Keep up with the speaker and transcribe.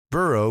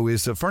Burrow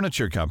is a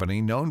furniture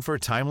company known for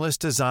timeless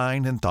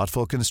design and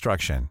thoughtful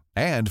construction,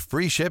 and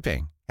free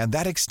shipping, and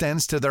that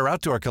extends to their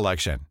outdoor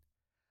collection.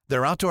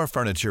 Their outdoor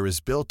furniture is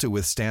built to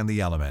withstand the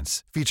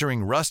elements,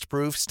 featuring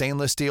rust-proof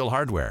stainless steel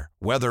hardware,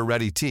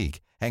 weather-ready teak,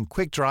 and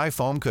quick-dry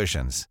foam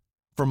cushions.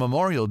 For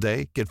Memorial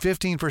Day, get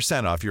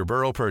 15% off your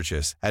Burrow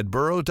purchase at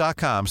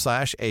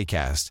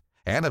burrow.com/acast,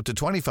 and up to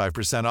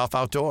 25% off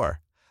outdoor.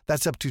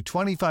 That's up to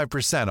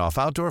 25% off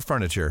outdoor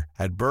furniture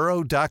at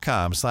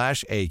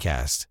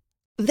burrow.com/acast.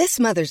 This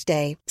Mother's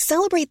Day,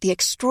 celebrate the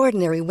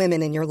extraordinary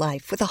women in your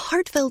life with a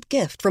heartfelt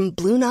gift from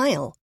Blue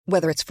Nile.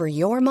 Whether it's for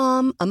your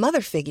mom, a mother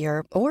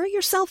figure, or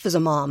yourself as a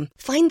mom,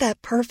 find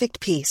that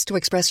perfect piece to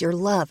express your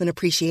love and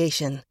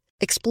appreciation.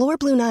 Explore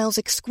Blue Nile's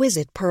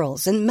exquisite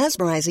pearls and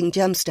mesmerizing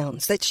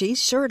gemstones that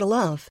she's sure to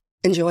love.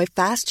 Enjoy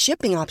fast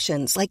shipping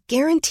options like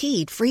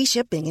guaranteed free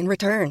shipping and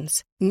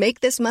returns.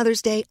 Make this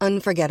Mother's Day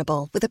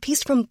unforgettable with a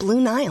piece from Blue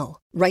Nile.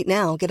 Right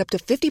now, get up to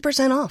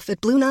 50% off at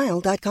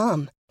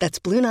BlueNile.com. That's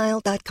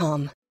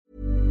BlueNile.com.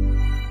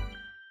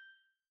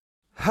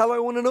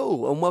 Hello one and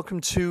all, and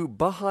welcome to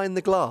Behind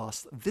the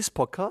Glass. This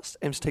podcast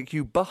aims to take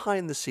you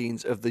behind the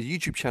scenes of the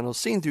YouTube channel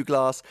Seen Through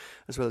Glass,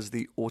 as well as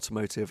the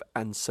automotive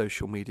and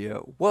social media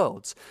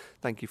worlds.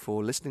 Thank you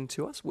for listening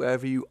to us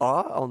wherever you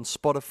are, on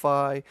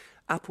Spotify,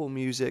 Apple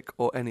Music,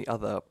 or any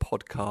other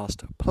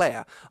podcast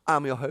player.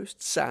 I'm your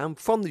host, Sam,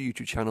 from the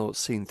YouTube channel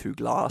Seen Through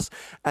Glass,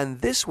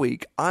 and this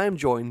week I am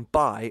joined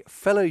by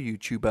fellow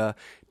YouTuber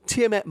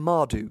Tiamat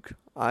Marduk.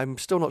 I'm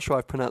still not sure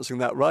I'm pronouncing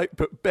that right,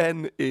 but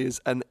Ben is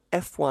an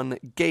F1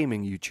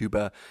 gaming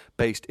YouTuber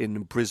based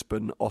in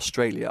Brisbane,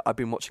 Australia. I've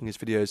been watching his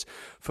videos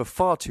for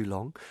far too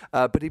long,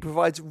 but he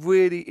provides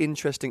really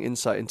interesting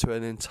insight into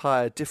an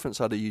entire different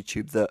side of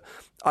YouTube that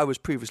I was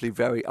previously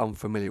very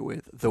unfamiliar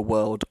with, the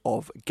world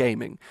of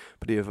gaming.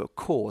 But he, of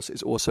course,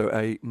 is also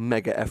a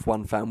mega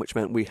F1 fan, which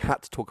meant we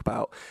had to talk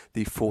about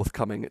the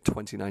forthcoming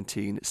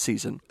 2019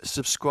 season.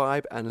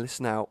 Subscribe and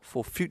listen out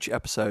for future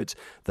episodes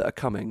that are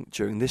coming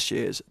during this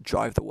year's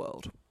Drive the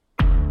World.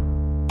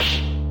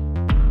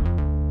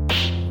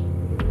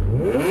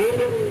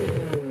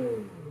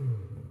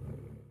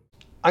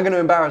 I'm going to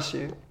embarrass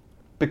you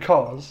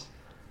because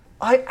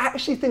I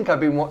actually think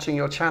I've been watching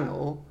your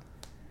channel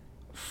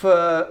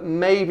for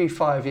maybe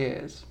 5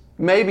 years,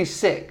 maybe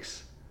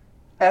 6.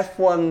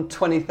 F1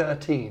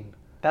 2013.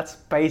 That's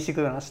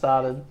basically when I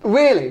started.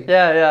 Really?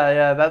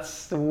 Yeah.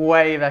 That's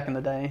way back in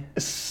the day.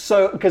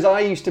 So, because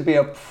I used to be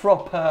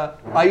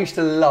I used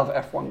to love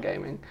F1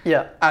 gaming.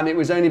 Yeah. And it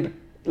was only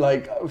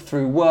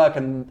through work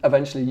and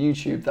eventually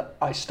YouTube that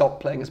I stopped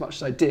playing as much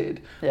as I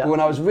did. Yeah. But when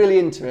I was really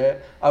into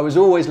it, I was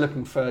always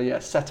looking for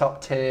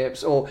setup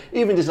tips or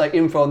even just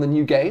info on the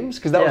new games,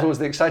 because that was always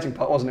the exciting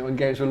part, wasn't it, when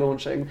games were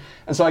launching.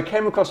 And so I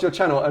came across your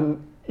channel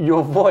and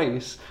your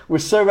voice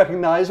was so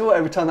recognizable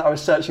every time that I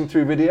was searching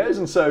through videos,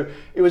 and so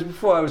it was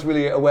before I was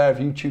really aware of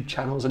YouTube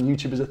channels and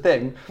YouTube as a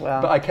thing.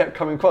 Wow. But I kept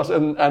coming across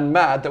and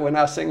mad that we're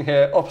now sitting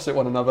here opposite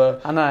one another.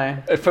 I know.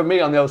 For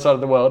me on the other side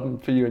of the world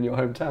and for you in your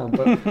hometown.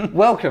 But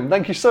welcome.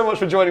 Thank you so much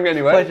for joining me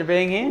anyway. Pleasure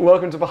being here.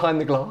 Welcome to Behind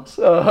the Glass,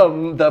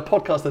 the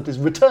podcast that is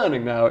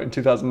returning now in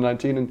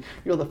 2019, and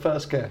you're the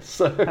first guest.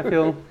 So I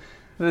feel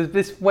there's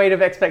this weight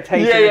of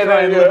expectation to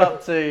try and live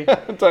up to.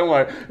 Don't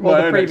worry. All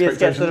the previous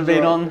guests that have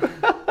been on.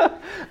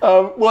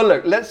 Well,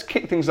 look, let's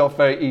kick things off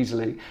very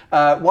easily.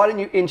 Why don't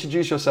you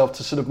introduce yourself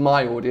to sort of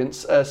my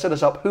audience? Set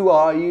us up. Who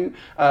are you?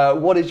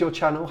 What is your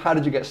channel? How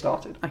did you get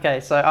started? Okay,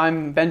 so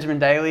I'm Benjamin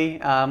Daly.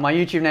 My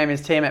YouTube name is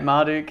Tiamat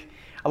Marduk.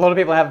 A lot of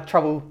people have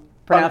trouble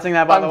pronouncing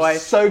that, by the way. I'm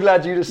so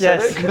glad you just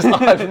said it, because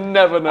I've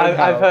never known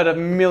how. I've heard a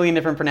million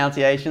different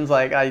pronunciations.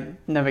 I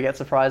never get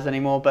surprised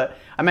anymore. But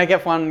I make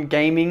F1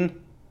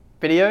 gaming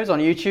videos on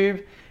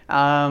YouTube.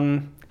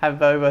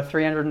 Have over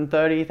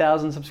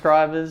 330,000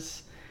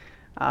 subscribers.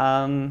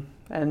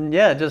 And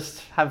yeah,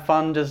 just have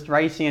fun just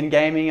racing and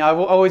gaming. I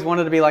always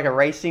wanted to be like a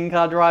racing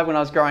car driver when I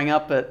was growing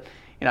up, but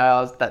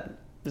that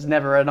was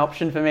never an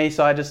option for me,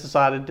 so I just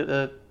decided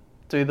to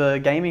do the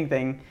gaming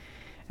thing,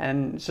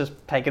 and it's just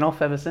taken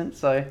off ever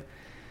since.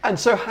 And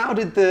so how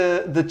did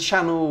the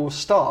channel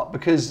start?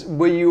 Because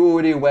were you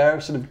already aware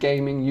of sort of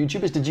gaming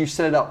YouTubers? Did you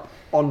set it up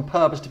on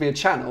purpose to be a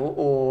channel,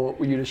 or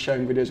were you just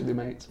sharing videos with your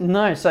mates?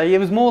 No, so it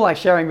was more like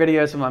sharing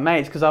videos with my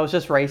mates, because I was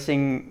just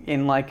racing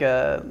in like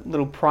a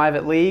little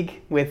private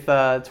league with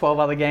 12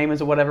 other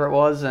gamers or whatever it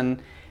was, and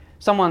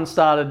someone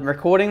started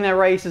recording their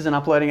races and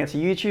uploading it to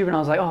YouTube, and I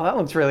was like, oh, that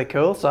looks really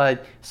cool. So I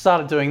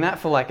started doing that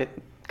for like a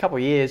couple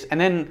of years, and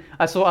then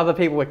I saw other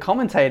people were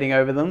commentating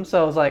over them,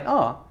 so I was like,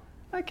 oh,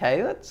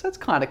 okay, that's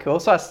kind of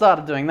cool. So I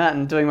started doing that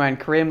and doing my own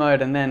career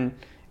mode, and then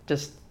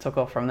just took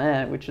off from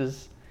there, which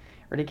was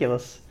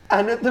ridiculous.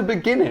 And at the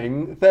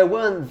beginning, there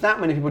weren't that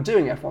many people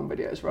doing F1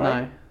 videos,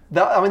 right?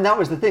 No. That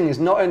was the thing, is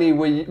not only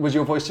was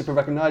your voice super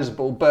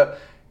recognizable, but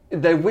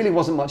there really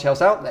wasn't much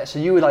else out there. So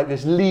you were like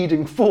this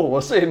leading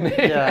force in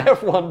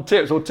F1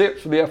 tips, or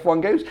tips for the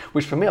F1 games,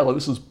 which for me, I thought,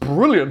 this is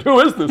brilliant. Who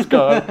is this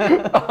guy?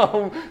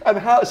 And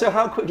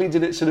how quickly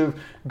did it sort of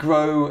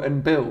grow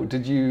and build?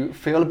 Did you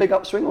feel a big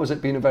upswing, or has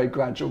it been a very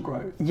gradual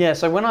growth? Yeah,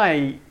 so when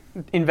I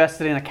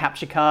invested in a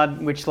capture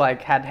card which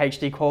like had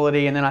HD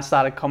quality, and then I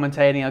started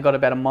commentating. I got a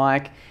better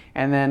mic,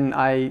 and then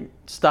I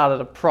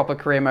started a proper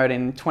career mode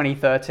in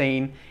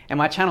 2013, and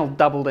my channel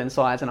doubled in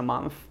size in a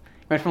month.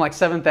 Went from like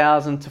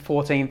 7,000 to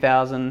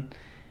 14,000,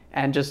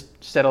 and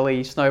just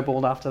steadily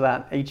snowballed after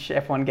that, each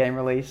F1 game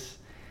release.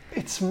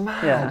 It's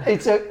mad. Yeah.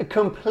 It's a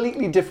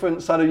completely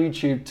different side of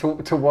YouTube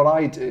to what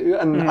I do.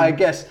 And I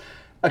guess,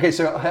 okay,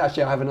 so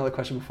actually I have another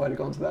question before I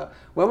go on to that.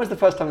 When was the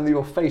first time that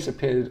your face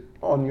appeared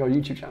on your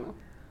YouTube channel?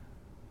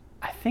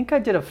 I think I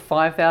did a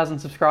 5,000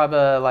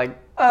 subscriber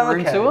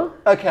room tour.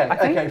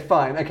 Okay,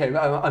 fine. Okay,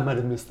 I might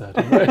have missed that.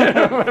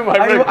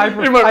 I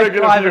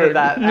privated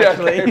that,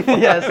 actually. Yeah,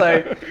 okay, yeah,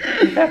 so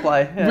fair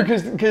play. Yeah.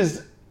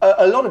 Because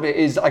a lot of it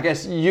is, I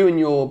guess, you in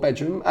your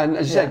bedroom, and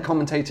as you said,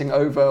 commentating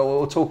over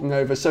or talking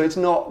over, so it's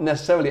not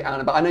necessarily out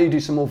and about. I know you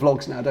do some more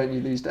vlogs now, don't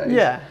you, these days?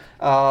 Yeah.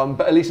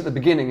 But at least at the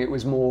beginning, it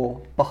was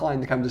more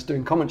behind the camera, just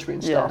doing commentary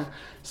and stuff. Yeah.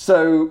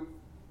 So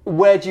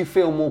where do you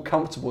feel more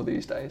comfortable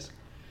these days?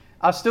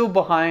 I'm still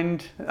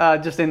behind,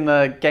 just in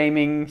the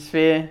gaming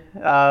sphere.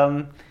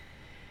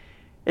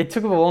 It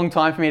took a long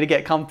time for me to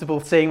get comfortable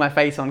seeing my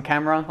face on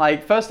camera.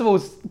 Like, first of all,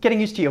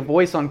 getting used to your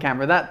voice on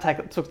camera. That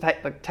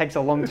takes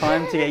a long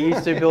time to get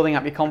used to, building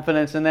up your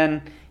confidence, and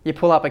then you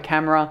pull up a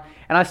camera,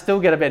 and I still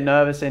get a bit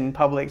nervous in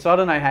public. So I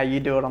don't know how you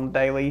do it on the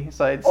daily.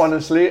 So it's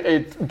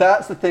honestly,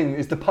 that's the thing.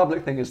 Is the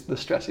public thing is the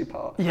stressy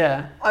part.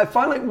 Yeah. I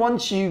find like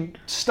once you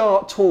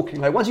start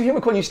talking, like once you hit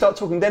record and you start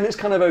talking, then it's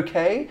kind of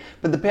okay.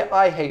 But the bit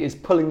I hate is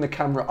pulling the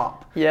camera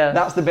up. Yeah.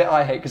 That's the bit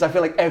I hate, because I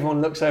feel like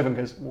everyone looks over and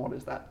goes, "What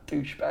is that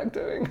douchebag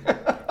doing?"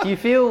 Do you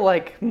feel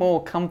like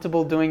more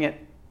comfortable doing it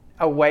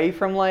away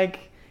from like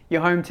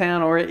your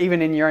hometown or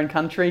even in your own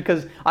country?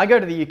 Because I go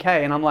to the UK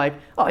and I'm like,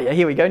 oh yeah,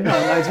 here we go. No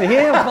one knows me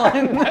here. I'm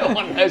fine. No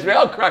one knows me.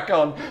 I'll crack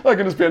on. I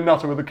can just be a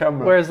nutter with a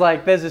camera. Whereas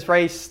like there's this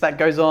race that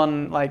goes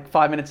on like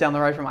 5 minutes down the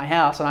road from my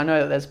house, and I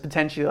know that there's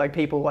potentially like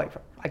people like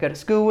I go to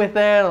school with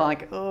there,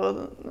 like,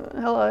 oh,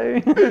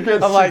 hello.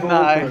 I'm like,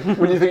 no.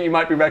 When you think you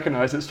might be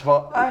recognised, it's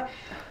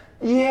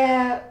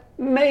yeah,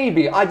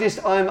 maybe. I'm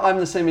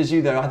the same as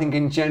you though. I think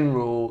in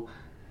general,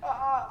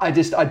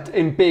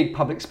 in big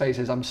public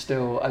spaces, I'm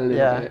still a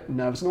little bit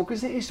nervous.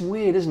 Because it is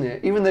weird, isn't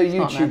it? Even though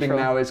YouTubing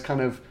now is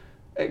kind of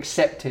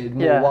accepted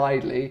more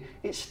widely,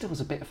 it still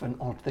is a bit of an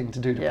odd thing to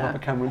do, to put up a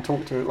camera and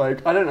talk to it.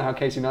 Like, I don't know how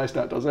Casey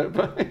Neistat does it,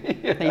 but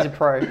he's a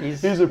pro.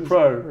 He's a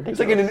pro. Ridiculous. It's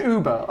like in an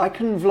Uber. I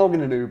couldn't vlog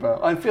in an Uber.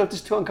 I feel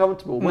just too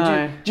uncomfortable.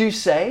 Do you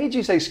say,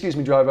 excuse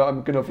me, driver,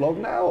 I'm going to vlog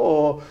now?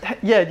 Or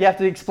yeah, do you have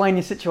to explain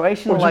your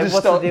situation? Or do you just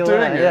what's start the deal doing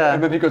there? it? Yeah.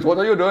 And then he goes, what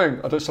are you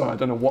doing? I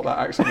don't know what that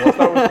accent was.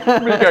 That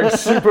was me going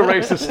super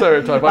racist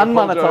stereotype.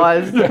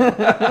 Unmonetized.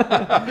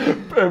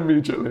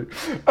 Immediately.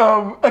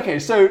 Okay,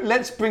 so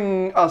let's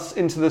bring us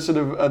into the sort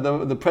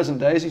of the present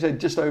day. As you said,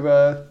 just over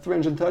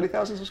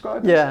 330,000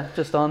 subscribers? Yeah,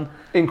 just on.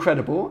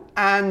 Incredible.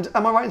 And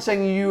am I right in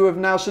saying you have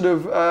now sort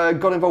of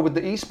got involved with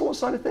the esports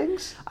side of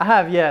things? I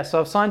have, yeah. So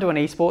I've signed to an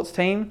esports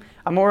team.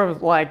 I'm more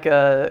of like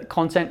a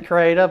content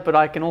creator, but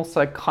I can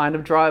also kind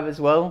of drive as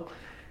well,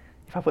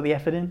 if I put the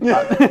effort in.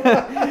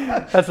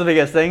 That's the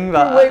biggest thing.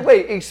 But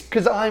wait,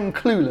 because I'm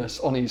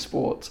clueless on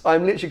esports.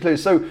 I'm literally clueless.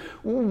 So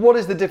what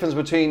is the difference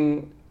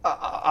between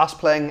us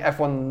playing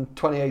F1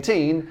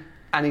 2018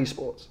 and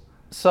esports?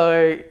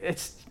 So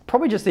it's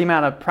probably just the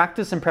amount of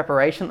practice and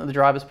preparation that the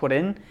drivers put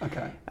in.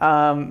 Okay.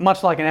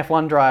 Much like an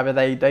F1 driver,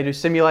 they do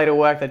simulator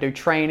work, they do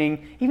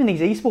training. Even these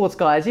esports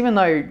guys, even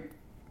though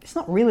it's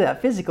not really that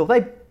physical,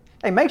 they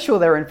make sure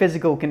they're in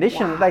physical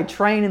condition. Wow. They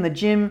train in the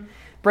gym.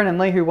 Brendan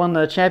Lee, who won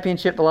the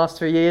championship the last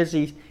 3 years,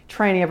 he's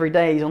training every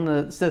day. He's on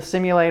the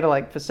simulator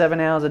like for 7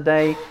 hours a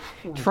day,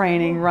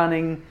 training,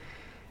 running,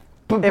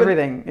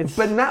 everything.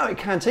 But now it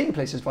can take you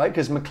places, right?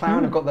 Because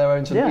McLaren have got their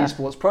own sort of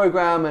esports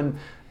program, and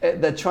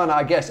they're trying to,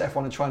 I guess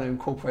F1 are trying to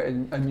incorporate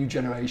a new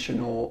generation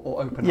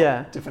or open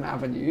up different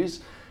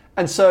avenues.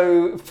 And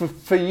so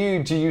for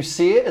you, do you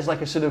see it as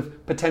like a sort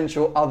of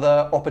potential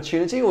other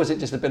opportunity, or is it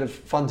just a bit of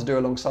fun to do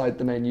alongside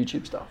the main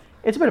YouTube stuff?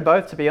 It's a bit of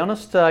both, to be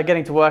honest.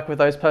 Getting to work with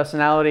those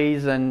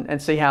personalities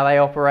and see how they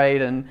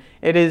operate, and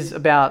it is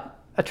about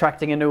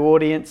attracting a new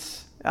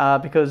audience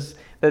because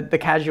the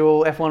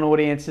casual F1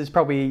 audience is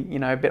probably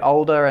a bit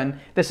older, and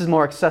this is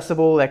more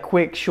accessible. They're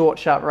quick, short,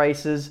 sharp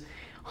races,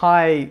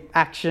 high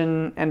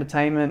action,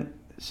 entertainment.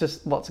 It's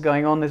just lots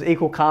going on. There's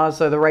equal cars,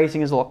 so the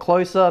racing is a lot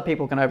closer.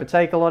 People can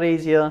overtake a lot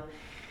easier,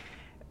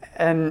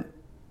 and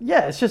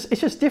yeah, it's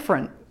just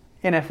different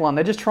in F1.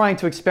 They're just trying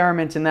to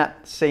experiment in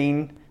that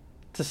scene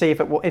to see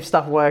if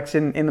stuff works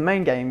in the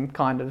main game,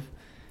 kind of.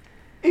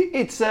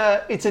 It's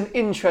an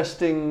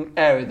interesting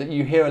area that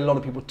you hear a lot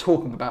of people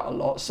talking about a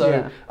lot.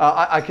 So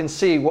I can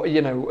see what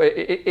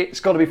it's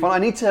got to be fun. I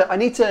need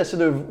to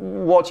sort of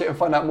watch it and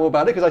find out more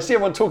about it, because I see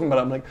everyone talking about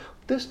it. I'm like,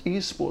 this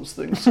esports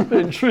thing's super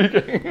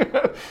intriguing.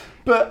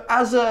 But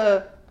as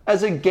a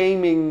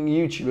gaming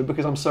YouTuber,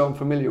 because I'm so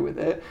unfamiliar with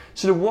it,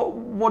 sort of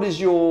what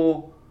is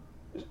your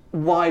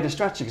wider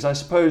strategy? Because I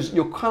suppose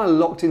you're kind of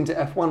locked into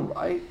F1,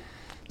 right?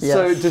 Yes.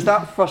 So does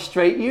that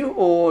frustrate you,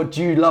 or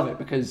do you love it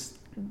because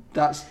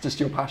that's just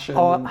your passion?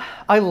 Oh,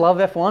 I love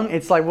F1.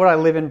 It's like what I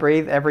live and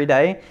breathe every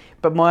day.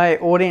 But my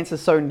audience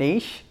is so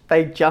niche.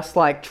 They just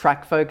like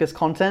track focus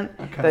content.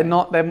 Okay.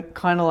 They're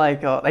kind of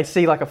like, they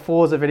see like a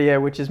Forza video,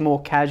 which is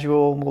more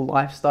casual, more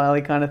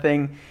lifestyle-y kind of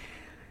thing.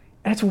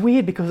 And it's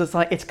weird because it's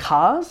like, it's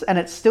cars and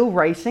it's still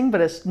racing,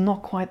 but it's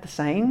not quite the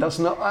same. That's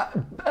not,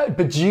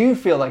 but do you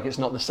feel like it's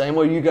not the same?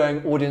 Or are you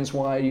going, audience,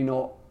 why are you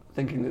not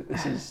thinking that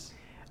this is...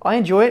 I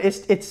enjoy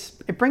it.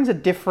 It brings a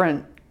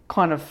different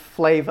kind of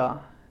flavor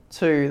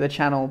to the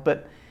channel,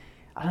 but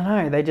I don't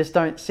know, they just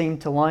don't seem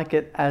to like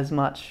it as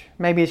much.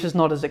 Maybe it's just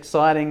not as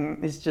exciting,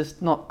 it's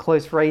just not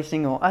close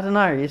racing, or I don't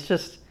know, it's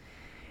just,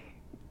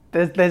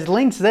 there's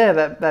links there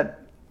that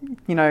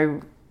you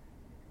know,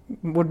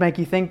 would make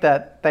you think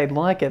that they'd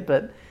like it,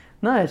 but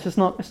no, it's just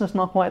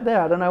not quite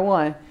there. I don't know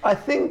why. I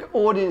think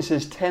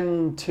audiences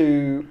tend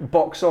to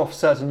box off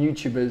certain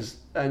YouTubers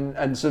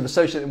and sort of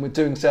associate them with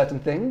doing certain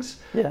things.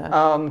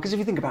 Yeah. Because if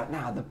you think about it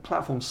now, the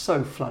platform's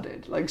so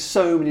flooded, like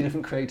so many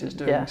different creators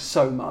doing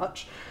so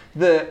much,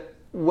 that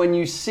when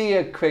you see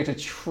a creator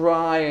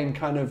try and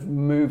kind of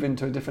move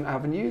into a different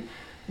avenue,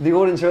 the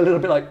audience are a little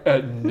bit like,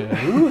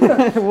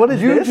 no. What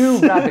is you this? do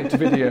rabbit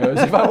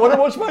videos. If I want to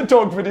watch my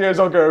dog videos,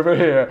 I'll go over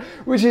here.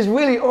 Which is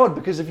really odd,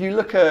 because if you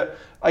look at,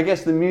 I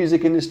guess, the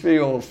music industry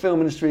or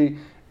film industry,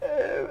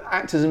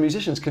 actors and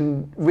musicians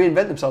can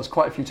reinvent themselves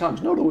quite a few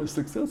times, not always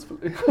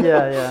successfully.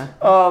 Yeah.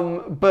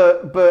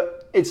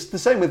 But it's the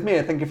same with me.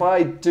 I think if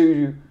I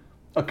do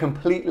a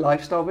complete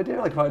lifestyle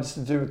video, like if I just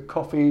to do a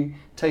coffee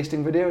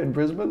tasting video in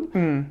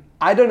Brisbane,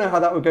 I don't know how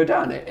that would go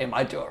down. It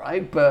might do all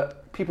right,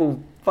 but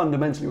people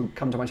fundamentally would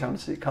come to my channel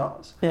to see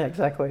cars. Yeah,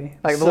 exactly.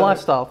 Like the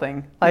lifestyle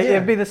thing. Like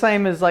it'd be the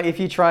same as like if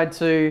you tried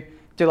to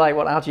do like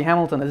what Archie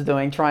Hamilton is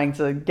doing, trying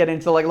to get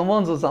into like Le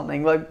Mans or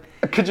something. Like,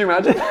 could you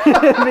imagine?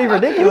 It'd be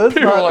ridiculous.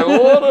 People are like,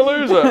 what a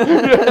loser.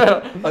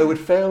 Yeah. I would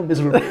fail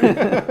miserably.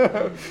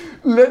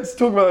 Let's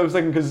talk about that for a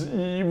second, because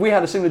we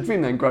had a similar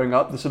dream then growing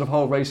up, the sort of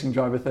whole racing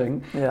driver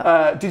thing.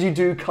 Yeah. Did you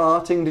do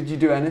karting? Did you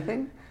do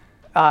anything?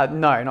 No,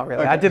 not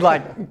really. Okay. I did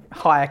like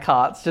hire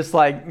carts, just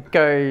like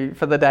go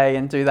for the day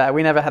and do that.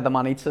 We never had the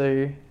money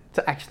to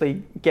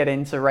actually get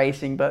into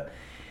racing, but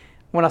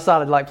when I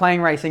started like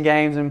playing racing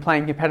games and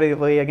playing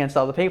competitively against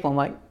other people, I'm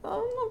like,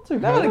 oh, I'm not too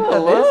bad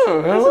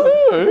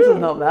at this. This is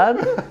not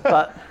bad.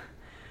 But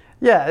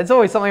yeah, it's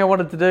always something I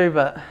wanted to do,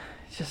 but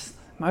it's just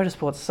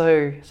motorsport's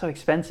so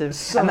expensive.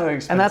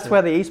 And that's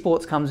where the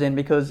esports comes in,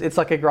 because it's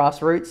like a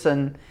grassroots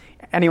and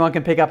anyone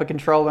can pick up a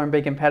controller and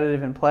be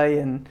competitive and play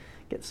and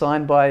get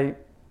signed by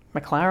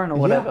McLaren or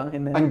whatever. Yeah.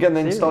 In their and then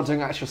series. start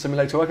doing actual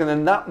simulator work, and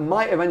then that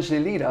might eventually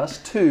lead us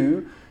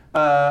to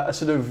a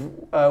sort of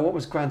what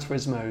was Gran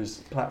Turismo's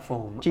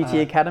platform?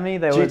 GT Academy.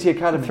 They GT were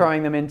Academy.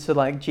 throwing them into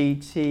like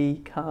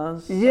GT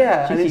cars.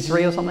 Yeah, like and it's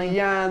GT3 or something.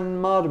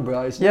 Jan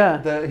Mardenborough, isn't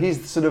Yeah. it?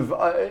 He's sort of,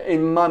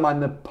 in my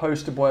mind, the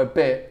poster boy a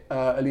bit,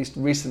 at least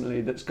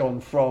recently, that's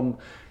gone from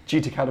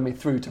GT Academy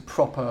through to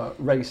proper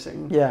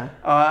racing. Yeah.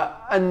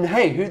 And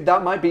hey,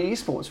 that might be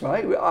esports,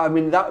 right? I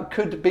mean, that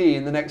could be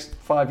in the next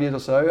 5 years or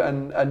so,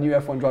 and a new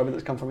F1 driver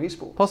that's come from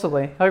esports.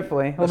 Possibly,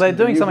 hopefully. Well, That's they're gonna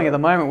be doing something you, at the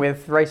moment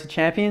with Race of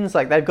Champions.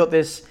 Like they've got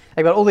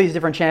all these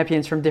different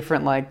champions from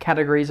different like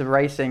categories of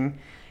racing,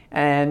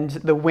 and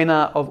the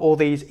winner of all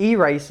these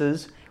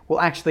e-races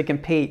will actually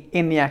compete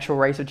in the actual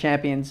Race of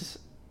Champions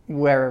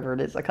wherever it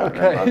is. I can't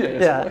remember.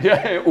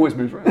 Yeah, it always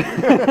moves around.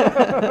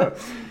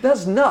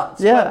 That's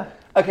nuts. Yeah.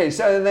 But, okay,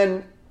 so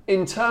then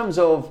in terms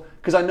of,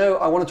 because I know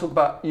I want to talk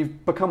about,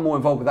 you've become more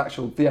involved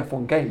with the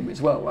F1 game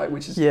as well, right?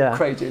 Which is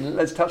crazy, and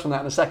let's touch on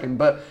that in a second.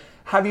 But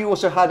have you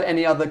also had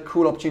any other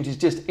cool opportunities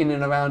just in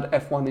and around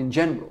F1 in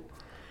general?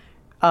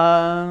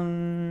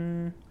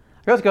 I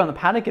got to go on the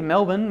paddock in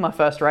Melbourne, my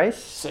first race.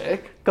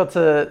 Sick. Got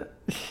to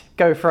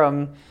go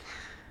from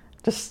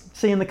just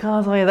seeing the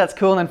cars, oh yeah, that's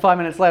cool, and then 5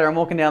 minutes later I'm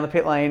walking down the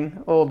pit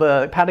lane or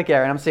the paddock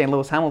area and I'm seeing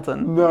Lewis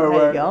Hamilton. No way.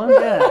 There you go.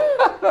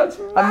 Yeah. That's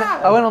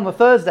mad. I went on the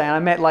Thursday and I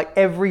met like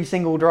every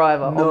single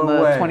driver on the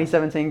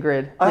 2017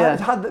 grid.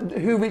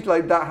 Who reached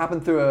like that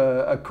happened through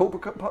a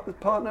corporate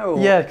partner? Or?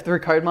 Yeah, through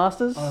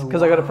Codemasters,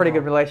 because I got a pretty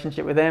good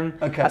relationship with them.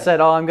 Okay. I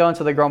said, I'm going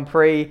to the Grand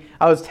Prix.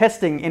 I was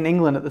testing in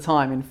England at the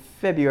time in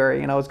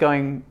February, and I was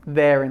going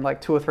there in like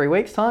 2 or 3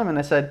 weeks' time, and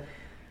they said,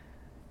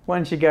 why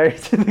don't you go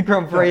to the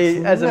Grand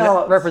Prix as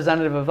a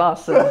representative of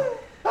us? And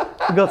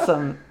we got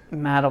some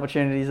mad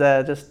opportunities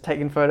there, just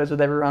taking photos with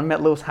everyone. Met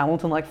Lewis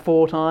Hamilton like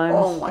 4 times.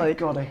 Oh my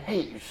God, I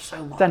hate you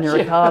so much. Daniel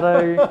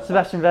Ricciardo,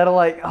 Sebastian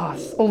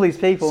Vettel, all these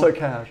people. So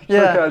cash.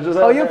 Yeah. So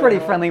cash. You're pretty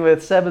friendly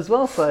with Seb as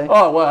well, so.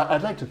 Oh, well,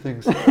 I'd like to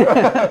think so.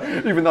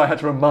 Even though I had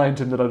to remind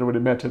him that I'd already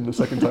met him the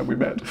second time we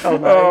met. Oh,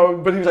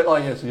 no. But he was like, oh,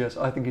 yes.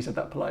 I think he said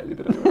that politely,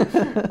 but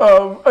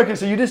anyway. Okay,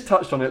 so you just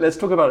touched on it. Let's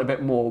talk about it a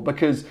bit more,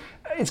 because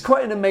it's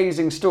quite an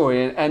amazing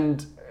story.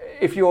 And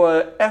if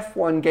you're an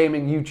F1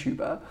 gaming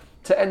YouTuber,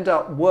 to end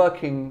up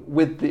working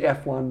with the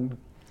F1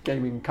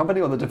 gaming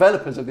company or the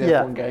developers of the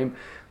F1 game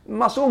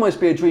must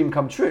almost be a dream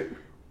come true.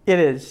 It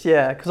is,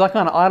 yeah, because I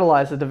kind of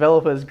idolized the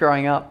developers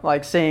growing up,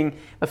 like seeing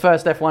the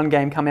first F1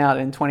 game come out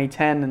in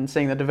 2010 and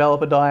seeing the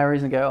developer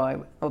diaries and go,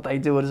 oh, what they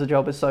do as a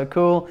job is so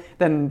cool.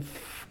 Then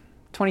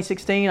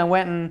 2016, I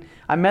went and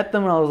I met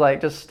them and I was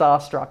like just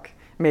starstruck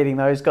meeting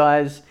those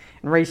guys.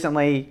 And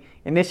recently,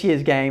 in this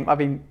year's game,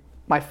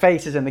 my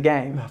face is in the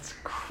game. That's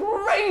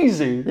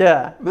crazy.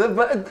 Yeah.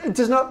 But it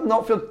does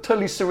not feel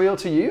totally surreal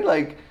to you?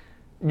 Like,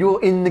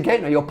 you're in the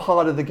game now, you're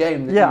part of the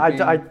game. Yeah,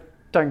 I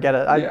don't get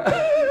it.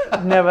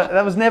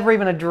 That was never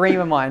even a dream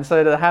of mine.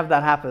 So to have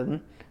that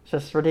happen, it's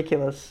just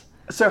ridiculous.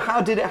 So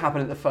how did it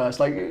happen at the first?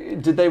 Like,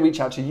 did they reach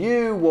out to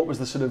you? What was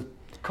the sort of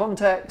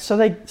context? So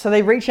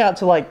they reached out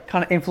to like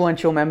kind of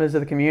influential members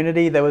of the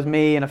community. There was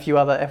me and a few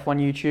other F1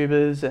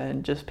 YouTubers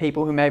and just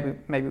people who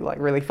maybe like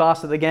really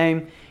fast at the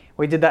game.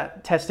 We did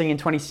that testing in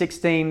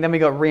 2016. Then we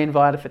got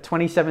re-invited for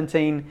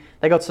 2017.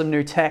 They got some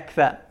new tech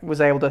that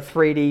was able to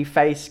 3D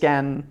face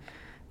scan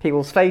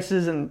people's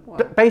faces and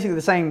basically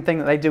the same thing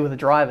that they do with the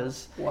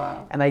drivers.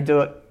 Wow. And they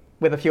do it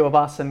with a few of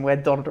us and we're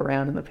dotted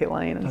around in the pit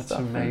lane and stuff.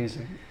 That's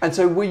amazing. And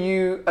so are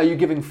you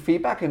giving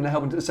feedback and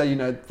helping to say,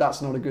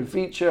 that's not a good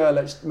feature,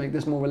 let's make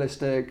this more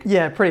realistic?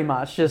 Yeah, pretty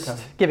much.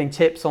 Just giving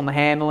tips on the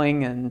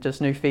handling and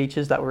just new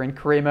features that were in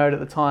career mode at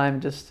the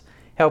time, just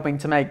helping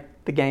to make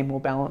the game more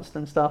balanced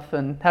and stuff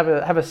and have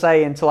a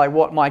say into like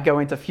what might go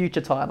into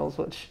future titles,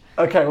 which...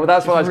 Okay, well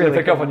that's what I was really going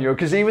to pick up on you,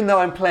 because even though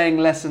I'm playing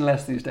less and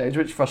less these days,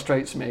 which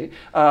frustrates me,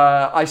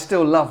 I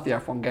still love the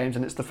F1 games,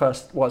 and it's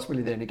it's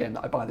really the only game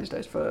that I buy these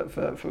days for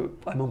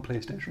I'm on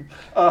PlayStation.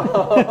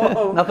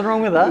 Nothing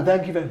wrong with that.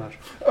 Thank you very much.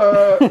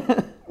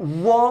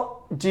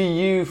 What do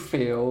you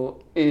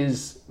feel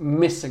is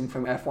missing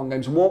from F1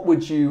 games? What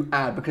would you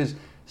add? Because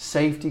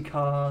safety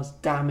cars,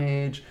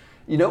 damage,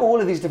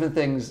 all of these different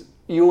things,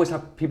 you always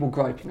have people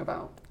griping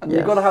about. And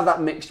you've got to have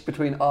that mixed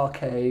between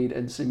arcade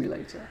and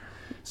simulator.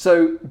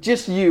 So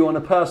just you on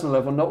a personal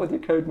level, not with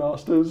your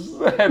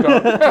Codemasters head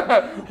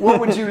on, what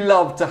would you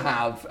love to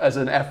have as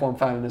an F1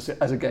 fan and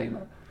as a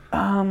gamer?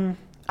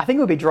 I think it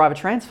would be driver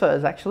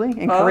transfers actually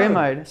in career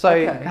mode.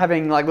 So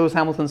having like Lewis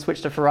Hamilton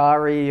switch to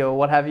Ferrari or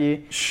what have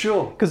you.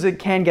 Sure. Because it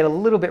can get a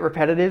little bit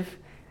repetitive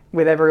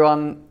with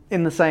everyone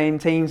in the same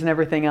teams and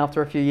everything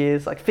after a few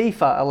years. Like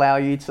FIFA allow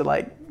you to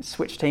like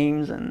switch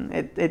teams and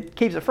it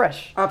keeps it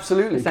fresh.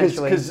 Absolutely.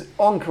 Because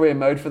on career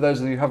mode, for those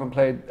of you who haven't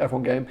played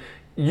F1 game,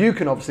 you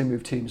can obviously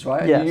move teams,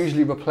 right? Yes. And you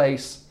usually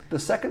replace the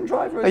second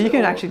driver? You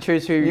can actually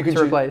choose who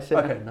to replace. Yeah.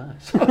 Okay,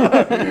 nice.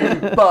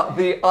 But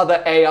the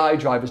other AI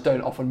drivers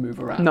don't often move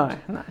around. No.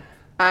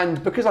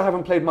 And because I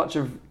haven't played much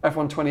of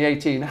F1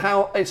 2018,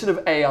 how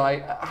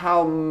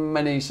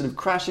many sort of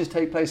crashes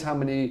take place, how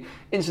many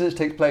incidents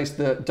take place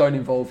that don't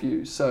involve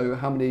you? So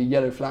how many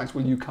yellow flags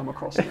will you come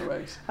across in a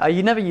race?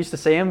 You never used to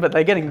see them, but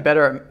they're getting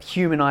better at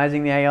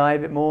humanizing the AI a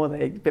bit more.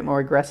 They're a bit more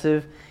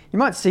aggressive. You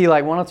might see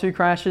like 1 or 2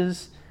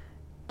 crashes,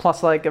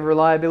 plus like a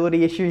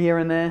reliability issue here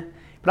and there.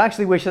 But I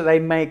actually wish that they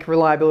make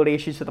reliability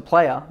issues for the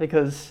player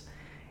because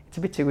it's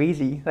a bit too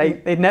easy.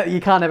 You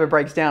can't ever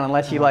breaks down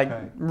unless you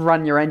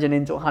run your engine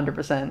into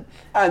 100%.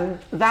 And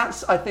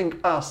that's, I think,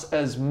 us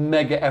as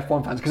mega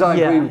F1 fans, because I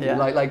agree with you.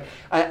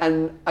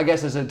 And I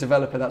guess as a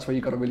developer, that's where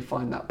you've got to really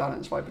find that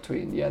balance, right,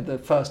 between the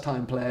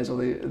first-time players or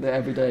the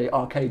everyday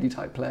arcadey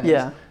type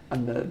players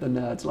and the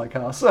nerds like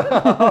us,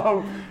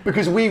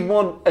 because we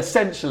want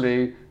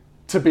essentially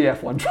to be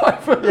F1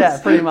 drivers. Yeah,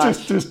 pretty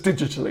much. Just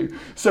digitally.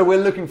 So we're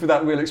looking for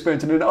that real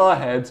experience. And in our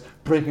heads,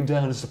 breaking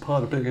down is a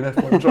part of being an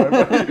F1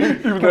 driver.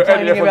 Even though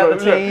any F1 about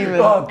the team.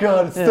 Oh,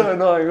 God, it's so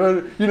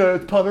annoying.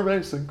 It's part of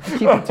racing.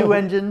 Keep it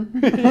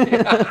 2-engine.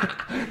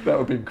 That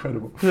would be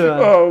incredible.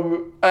 Yeah.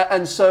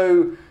 And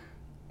so,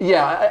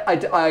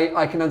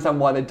 I can understand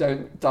why they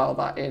don't dial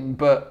that in.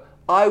 But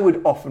I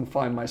would often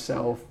find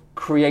myself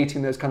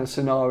creating those kind of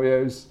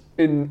scenarios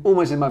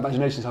almost in my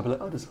imagination. So I'd be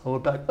like, just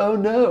hold back. Oh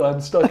no, I'm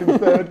stuck in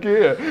 3rd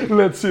gear.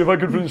 Let's see if I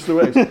can finish the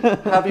race.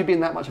 Have you been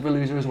that much of a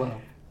loser as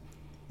well?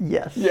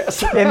 Yes.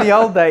 Yes. In the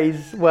old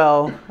days,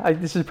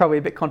 this is probably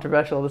a bit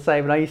controversial to say,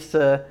 but I used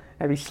to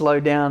maybe slow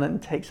down and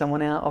take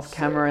someone out off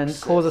camera and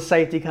cause a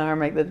safety car and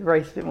make the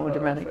race a bit more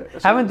dramatic.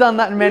 Haven't done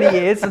that in many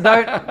years, so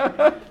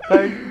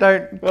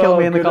don't kill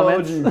me in the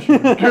comments.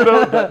 Good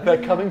old,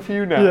 they're coming for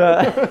you now.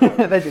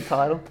 Yeah, there's your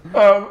title.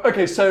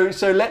 Okay, so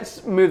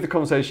let's move the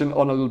conversation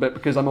on a little bit,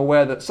 because I'm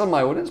aware that some of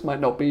my audience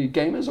might not be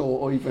gamers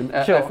or even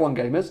F1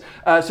 gamers.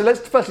 So let's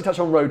firstly touch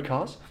on road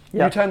cars.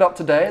 Yep. You turned up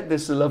today at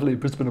this lovely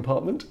Brisbane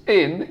apartment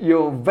in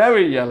your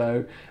very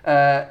yellow,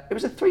 it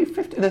was a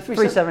 350, no,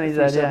 370Z,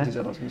 370Z,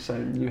 I was going to say,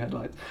 new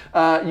headlights.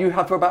 You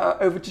have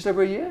for just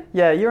over a year?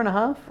 Yeah, a year and a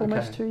half,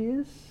 almost 2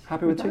 years.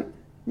 Happy with that?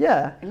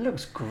 Yeah. It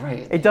looks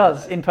great. It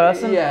does, in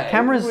person.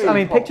 Cameras,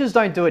 really pictures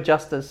don't do it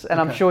justice, and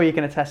I'm sure you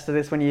can attest to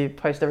this when you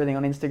post everything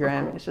on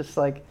Instagram. It's just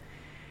like,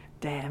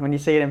 damn, when you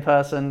see it in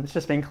person, it's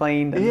just been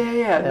cleaned. And,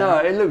 no,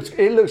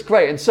 it looks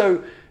great. And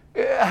so,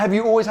 have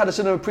you always had a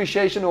sort of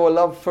appreciation or a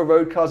love for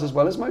road cars as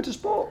well as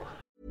motorsport?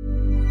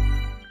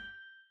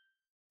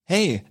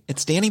 Hey,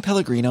 it's Danny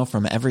Pellegrino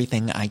from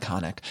Everything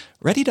Iconic.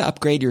 Ready to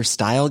upgrade your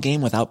style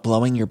game without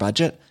blowing your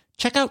budget?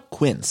 Check out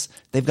Quince.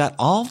 They've got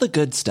all the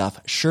good stuff,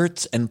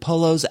 shirts and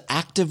polos,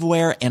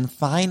 activewear, and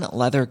fine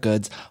leather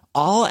goods,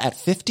 all at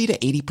 50 to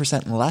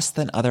 80% less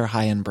than other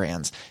high-end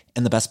brands.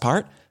 And the best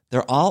part?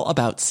 They're all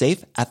about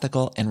safe,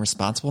 ethical, and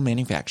responsible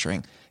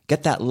manufacturing.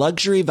 Get that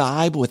luxury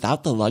vibe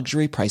without the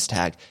luxury price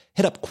tag.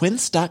 Hit up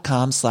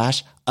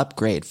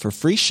quince.com/upgrade for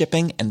free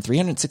shipping and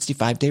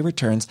 365-day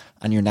returns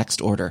on your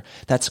next order.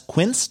 That's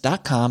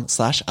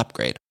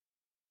quince.com/upgrade.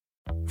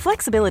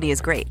 Flexibility is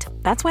great.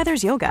 That's why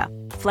there's yoga.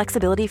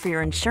 Flexibility for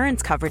your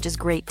insurance coverage is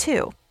great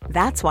too.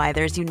 That's why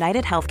there's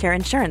United Healthcare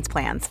Insurance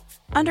Plans.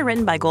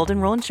 Underwritten by Golden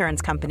Rule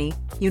Insurance Company,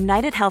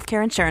 United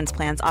Healthcare Insurance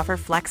Plans offer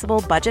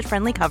flexible,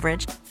 budget-friendly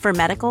coverage for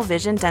medical,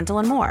 vision, dental,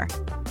 and more.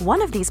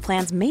 One of these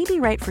plans may be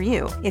right for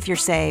you if you're,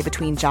 say,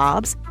 between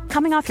jobs,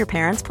 coming off your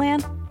parents'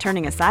 plan,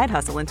 turning a side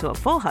hustle into a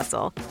full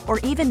hustle, or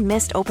even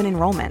missed open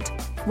enrollment.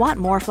 Want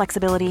more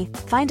flexibility?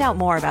 Find out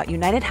more about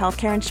United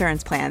Healthcare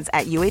Insurance Plans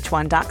at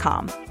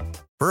uh1.com.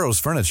 Burrow's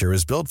furniture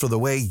is built for the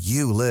way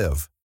you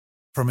live.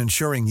 From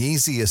ensuring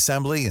easy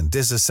assembly and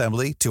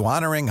disassembly to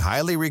honoring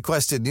highly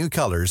requested new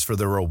colors for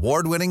their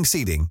award-winning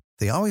seating,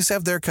 they always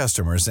have their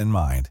customers in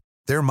mind.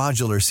 Their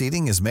modular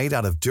seating is made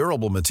out of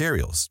durable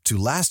materials to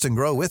last and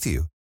grow with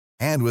you.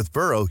 And with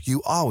Burrow,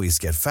 you always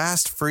get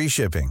fast, free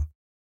shipping.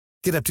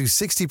 Get up to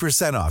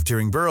 60% off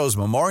during Burrow's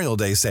Memorial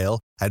Day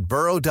sale at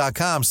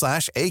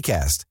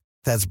burrow.com/ACAST.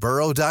 That's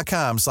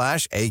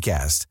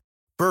burrow.com/ACAST.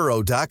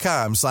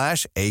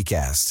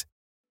 burrow.com/ACAST.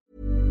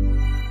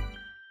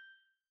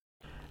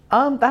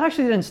 That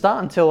actually didn't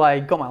start until I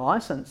got my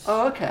license.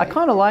 Oh, okay. I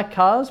kind of like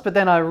cars, but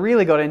then I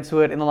really got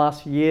into it in the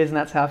last few years, and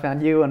that's how I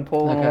found you and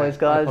Paul and all those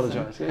guys. I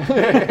apologise.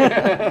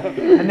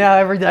 And now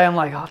every day I'm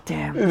like, oh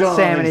damn,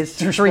 Sam and his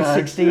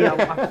 360,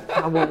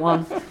 I want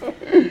one.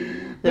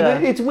 Yeah.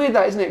 It's weird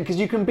that, isn't it? Because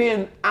you can be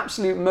an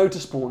absolute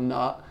motorsport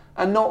nut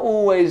and not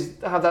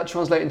always have that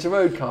translate into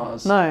road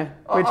cars. No,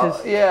 which is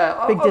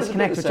big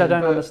disconnect, which I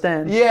don't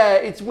understand. Yeah,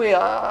 it's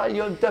weird.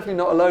 You're definitely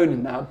not alone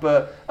in that.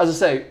 But as I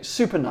say,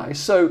 super nice.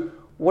 So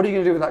what are you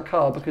going to do with that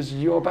car? Because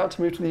you're about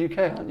to move to the UK,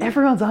 aren't you?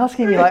 Everyone's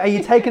asking me, like, are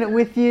you taking it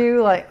with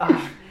you? Like,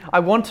 I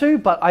want to,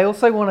 but I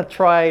also want to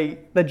try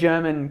the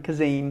German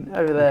cuisine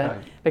over there. Okay.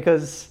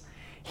 Because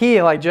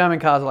here, like, German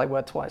cars are like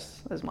worth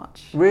twice as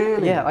much.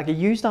 Really? Yeah, like a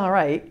used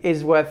R8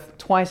 is worth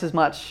twice as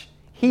much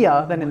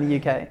here than in the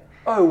UK.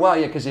 Oh, wow,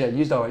 yeah, because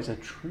used R8s are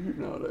treat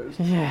nowadays.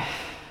 Yeah.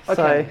 Okay,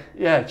 So,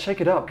 yeah,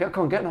 check it up. Get an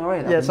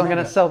R8. yeah, so I'm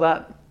going to sell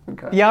that.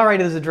 Okay. The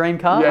R8 is a dream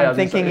car. Yeah, I'm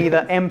thinking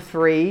either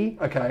M3,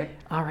 Okay.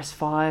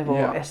 RS5 or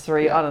Yeah.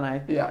 S3, Yeah. I don't know.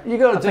 Yeah, you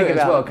got to do think it as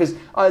about well, it. because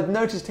I've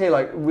noticed here,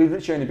 like, we've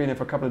literally only been here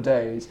for a couple of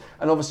days,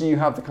 and obviously you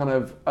have the kind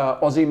of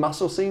Aussie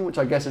muscle scene, which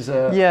I guess is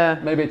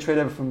maybe a trade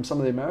over from some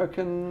of the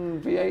American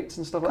V8s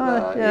and stuff like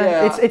that.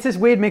 Yeah. It's this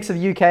weird mix of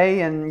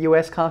UK and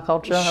US car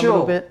culture a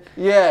little bit.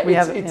 Yeah, We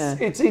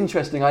it's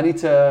interesting. I need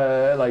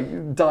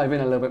to dive in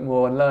a little bit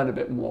more and learn a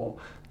bit more.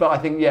 But I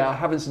think I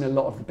haven't seen a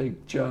lot of the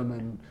big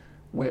German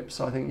whips.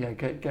 So I think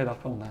get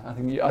up on that. I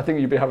think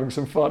you'd be having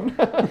some fun.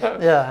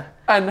 Yeah.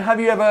 And have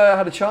you ever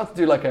had a chance to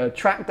do like a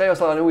track day or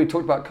something? I know we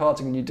talked about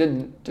karting and you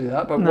didn't do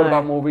that, but No. what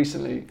about more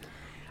recently?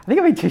 I think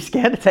I'd be too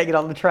scared to take it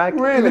on the track.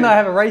 Really? Even though I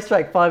have a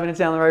racetrack 5 minutes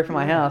down the road from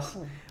my house.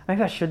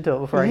 Maybe I should do it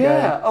before I go.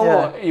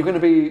 Well, you're going to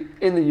be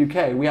in the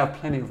UK. We have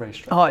plenty of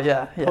racetracks. Oh,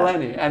 yeah.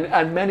 Plenty.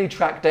 And many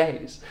track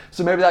days.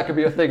 So maybe that could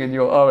be a thing in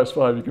your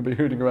RS5. You could be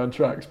hooting around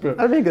tracks. But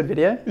That'd be a good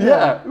video.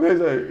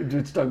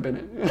 Just don't bin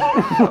it.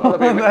 That'd that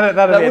be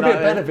would be a a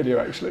better video,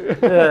 actually.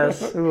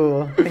 Yes.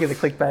 Ooh, I think it's a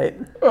clickbait.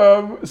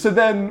 So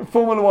then,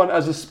 Formula One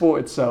as a sport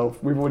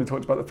itself, we've already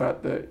talked about the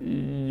fact that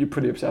you're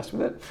pretty obsessed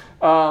with it.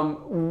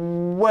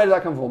 Where did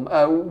that come from?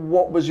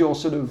 What was your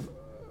sort of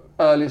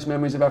earliest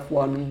memories of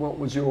F1? What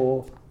was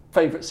your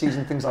favourite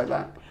season, things like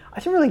that? I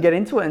didn't really get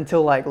into it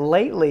until like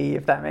lately,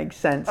 if that makes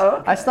sense. Oh,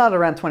 okay. I started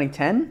around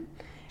 2010.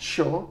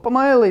 Sure. But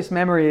my earliest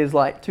memory is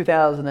like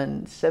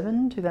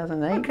 2007,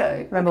 2008.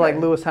 Okay, Remember okay.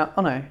 like Lewis Hamilton?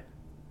 Oh no.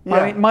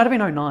 Yeah. Might have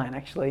been 09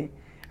 actually.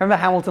 Remember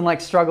Hamilton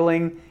like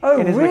struggling Oh,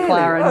 in his really?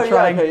 McLaren,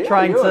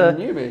 trying you're a to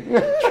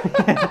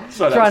newbie.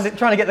 So trying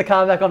to get the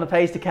car back on the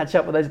pace to catch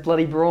up with those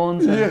bloody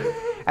Brauns.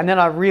 And then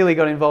I really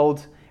got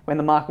involved when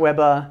the Mark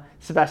Webber,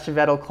 Sebastian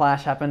Vettel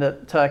clash happened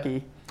at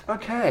Turkey.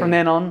 Okay. From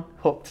then on,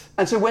 hooked.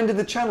 And so when did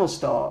the channel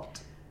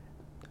start?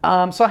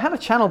 So I had a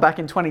channel back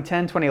in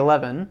 2010,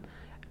 2011,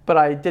 but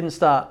I didn't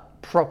start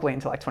properly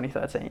until like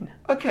 2013.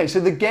 Okay, so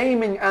the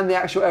gaming and the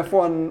actual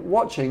F1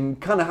 watching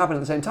kind of happened at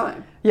the same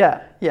time?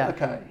 Yeah.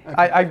 Okay.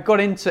 I got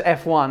into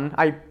F1.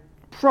 I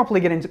properly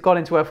got into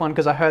F1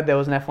 because I heard there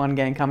was an F1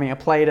 game coming. I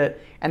played it,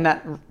 and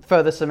that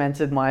further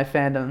cemented my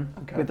fandom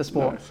with the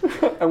sport.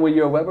 Nice. And were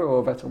you a Webber or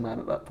a Vettel man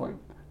at that point?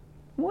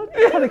 What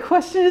kind of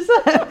question is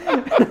that?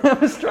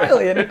 I'm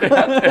Australian. It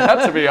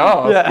had to be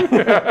asked.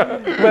 Yeah.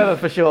 Webber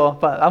for sure,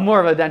 but I'm more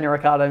of a Daniel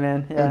Ricciardo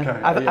man. Yeah.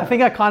 Okay, I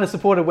think I kind of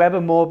supported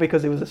Webber more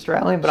because he was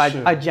Australian, but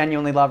Sure. I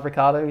genuinely love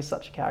Ricciardo. He's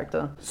such a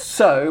character.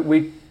 So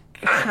we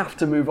have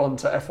to move on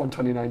to F1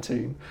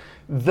 2019.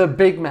 The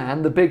big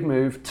man, the big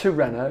move to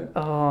Renault.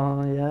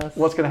 Oh yes.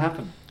 What's going to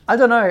happen? I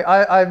don't know.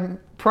 I'm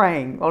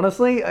praying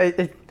honestly.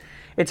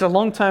 It's a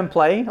long-term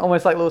play,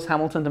 almost like Lewis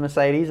Hamilton to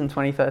Mercedes in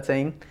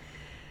 2013.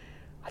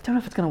 I don't know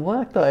if it's going to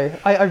work though.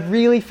 I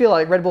really feel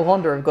like Red Bull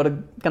Honda have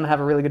going to have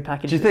a really good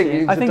package. Do you think this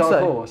year. it's I think a dark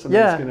so. horse?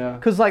 Yeah,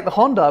 because like the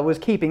Honda was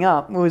keeping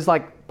up. It was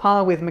like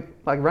par with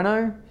like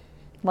Renault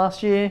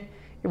last year.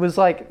 It was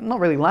like not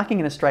really lacking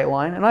in a straight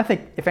line, and I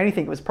think if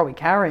anything, it was probably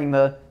carrying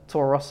the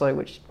Toro Rosso,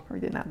 which probably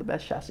didn't have the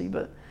best chassis,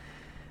 but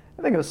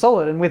I think it was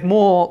solid. And with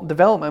more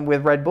development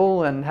with Red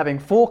Bull and having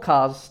 4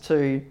 cars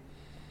to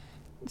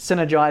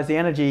synergize the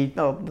energy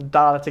or the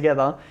data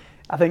together,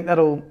 I think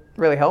that'll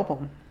really help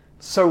them.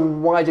 So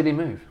why did he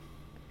move?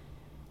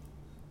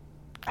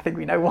 I think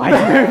we know why he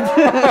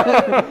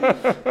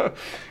moved.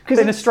 Because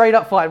in a straight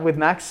up fight with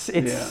Max,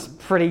 it's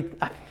pretty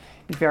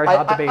very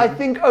hard to beat. I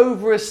think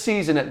over a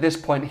season at this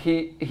point,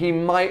 he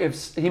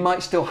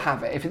might still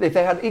have it. If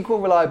they had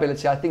equal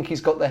reliability, I think he's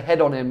got the head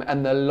on him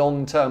and the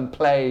long term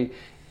play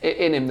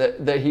in him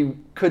that he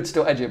could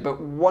still edge it. But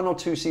 1 or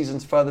 2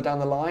 seasons further down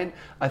the line,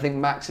 I think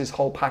Max's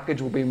whole package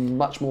will be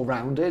much more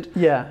rounded.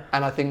 Yeah.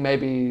 And I think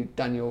maybe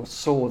Daniel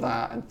saw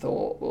that and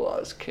thought, well,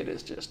 this kid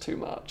is just too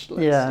much.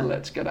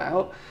 Let's get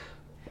out.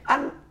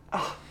 And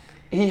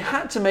he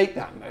had to make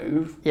that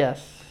move.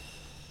 Yes.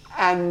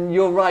 And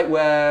you're right,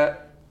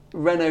 where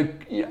Renault,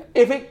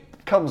 if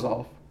it comes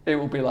off, it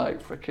will be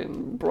like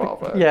freaking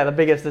bravo. Yeah, the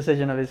biggest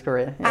decision of his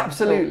career. Yeah.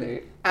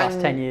 Absolutely.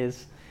 Last 10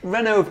 years.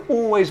 Renault have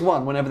always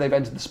won whenever they've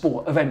entered the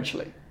sport,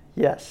 eventually.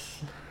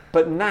 Yes.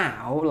 But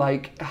now,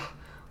 like,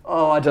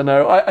 I don't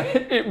know.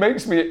 It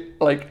makes me,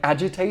 like,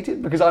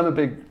 agitated because I'm a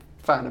big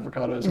fan of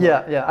Ricciardo as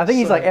well. Yeah. I think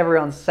he's like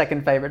everyone's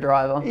second favourite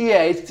driver.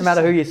 Yeah. It's no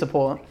matter who you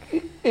support.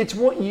 It's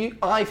what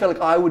I feel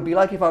like I would be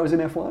like if I was in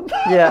F1.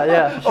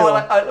 Yeah, sure.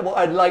 What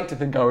I'd like to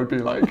think I would be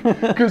like.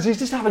 Because he's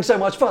just having so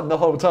much fun the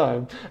whole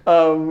time.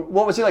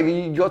 What was he like?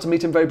 You got to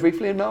meet him very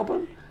briefly in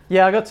Melbourne?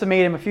 Yeah, I got to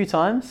meet him a few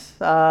times.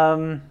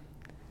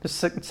 Just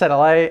said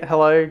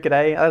hello,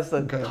 g'day. That's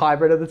the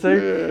hybrid of the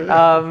two.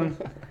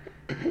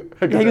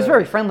 Yeah, he was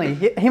very friendly.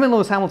 Him and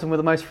Lewis Hamilton were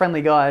the most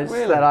friendly guys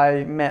that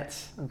I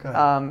met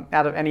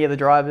out of any of the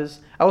drivers.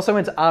 I also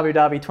went to Abu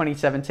Dhabi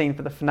 2017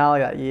 for the finale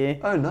that year.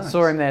 Oh, nice.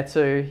 Saw him there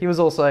too. He was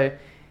also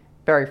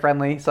very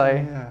friendly, so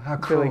how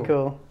cool. really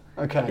cool.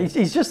 Okay.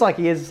 He's just like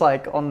he is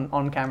like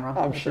on camera.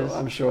 I'm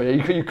sure.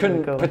 Yeah, you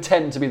couldn't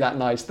pretend to be that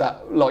nice.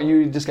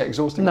 You just get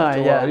exhausted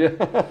after a while.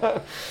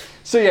 Yeah.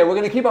 So yeah, we're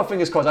going to keep our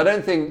fingers crossed. I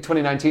don't think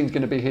 2019 is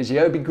going to be his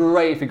year. It'd be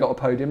great if he got a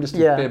podium, just to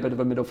be a bit of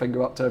a middle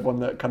finger up to everyone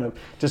that kind of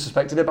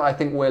disrespected it. But I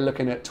think we're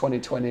looking at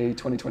 2020,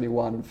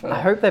 2021.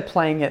 I hope they're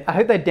playing it. I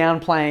hope they're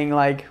downplaying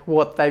like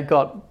what they've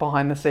got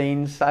behind the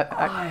scenes.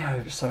 I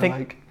hope so. I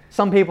think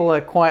some people are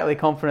quietly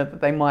confident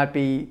that they might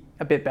be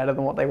a bit better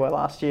than what they were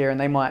last year, and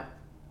they might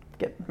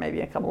get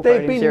maybe a couple of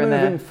podiums here and there.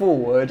 They've been moving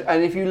forward,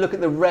 and if you look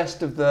at the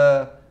rest of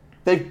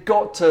they've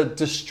got to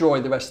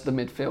destroy the rest of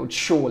the midfield,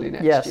 surely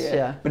next year.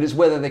 Yeah. But it's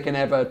whether they can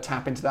ever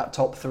tap into that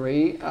top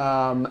 3.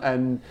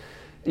 And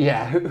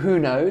yeah, who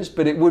knows?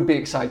 But it would be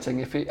exciting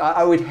if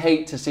I would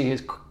hate to see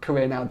his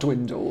career now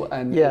dwindle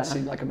and it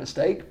seem like a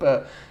mistake.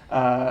 But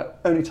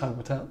only time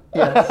will tell.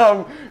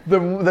 Yes.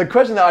 The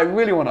question that I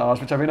really want to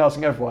ask, which I've been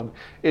asking everyone,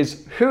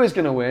 is who is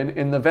going to win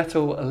in the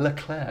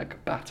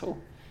Vettel-Leclerc battle?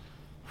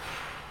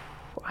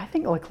 I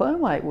think Leclerc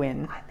might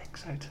win. I think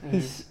so too.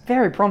 He's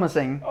very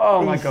promising.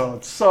 Oh my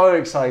God, so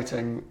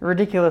exciting.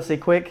 Ridiculously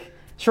quick.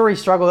 Sure, he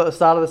struggled at the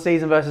start of the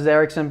season versus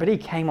Ericsson, but he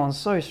came on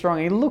so strong.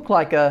 He looked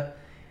like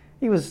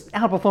he was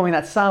outperforming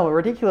that Sauber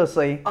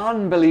ridiculously.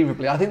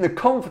 Unbelievably. I think the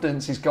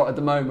confidence he's got at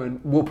the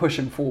moment will push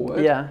him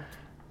forward. Yeah.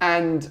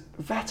 And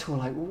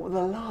Vettel,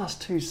 the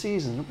last 2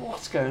 seasons,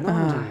 what's going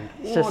on,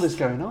 dude? What is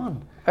going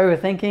on?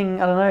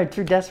 Overthinking, I don't know,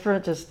 too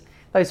desperate. Just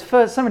those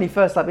so many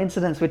first lap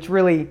incidents which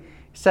really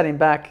set him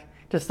back.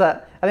 Just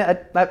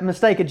that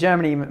mistake at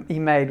Germany he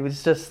made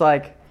was just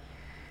like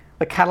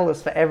the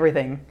catalyst for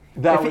everything.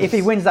 If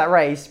he wins that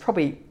race,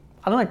 probably,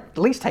 I don't know, at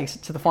least takes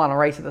it to the final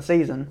race of the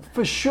season.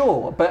 For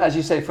sure. But as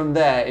you say, from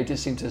there, it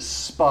just seemed to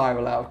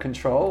spiral out of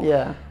control.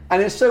 Yeah.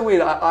 And it's so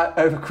weird. I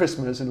over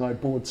Christmas in my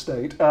bored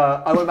state,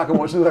 I went back and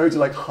watched loads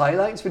of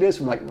highlights videos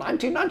from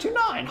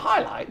 1999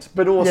 highlights,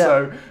 but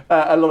also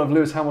a lot of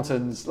Lewis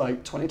Hamilton's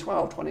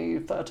 2012,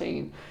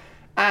 2013.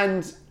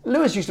 And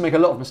Lewis used to make a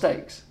lot of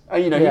mistakes.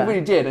 He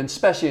really did, and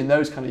especially in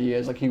those kind of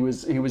years, he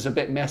was a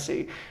bit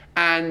messy.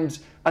 And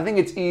I think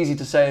it's easy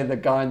to say the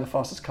guy in the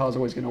fastest car is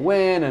always going to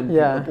win, and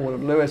the board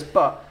of Lewis.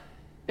 But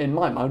in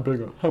my mind,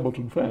 being a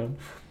Hamilton fan,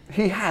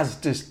 he has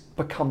just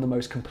become the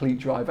most complete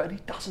driver, and he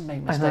doesn't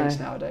make mistakes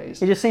nowadays.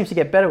 He just seems to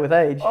get better with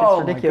age. It's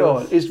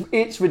ridiculous. My God,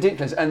 it's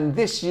ridiculous. And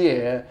this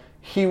year,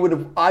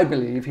 I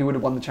believe he would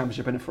have won the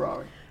championship in a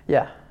Ferrari.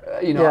 Yeah.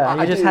 He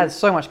just had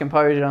so much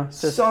composure.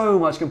 So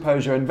much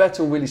composure, and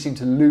Vettel really seemed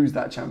to lose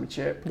that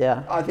championship.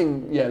 Yeah. I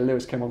think,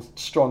 Lewis came on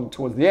strong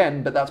towards the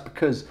end, but that's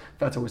because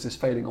Vettel was just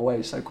fading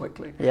away so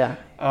quickly. Yeah.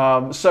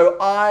 So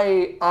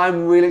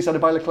I'm really excited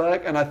by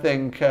Leclerc, and I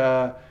think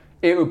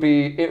it would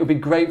be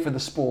great for the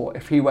sport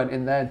if he went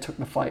in there and took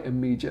the fight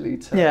immediately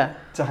to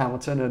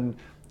Hamilton, and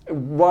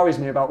worries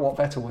me about what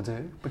Vettel will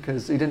do,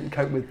 because he didn't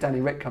cope with Danny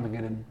Ric coming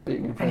in and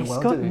beating him very And he's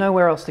well, got did he?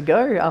 nowhere else to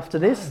go after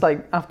this.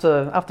 Like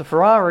after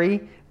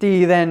Ferrari, do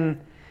you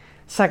then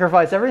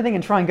sacrifice everything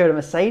and try and go to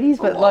Mercedes?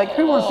 But like,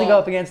 who wants to go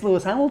up against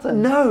Lewis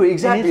Hamilton? No,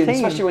 exactly, in his and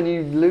team? especially when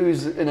you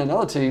lose in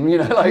another team, you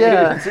know, like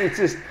Yeah. it's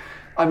just.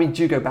 I mean,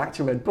 do you go back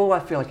to Red Bull? I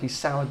feel like he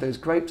soured those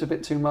grapes a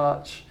bit too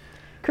much.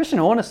 Christian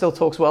Horner still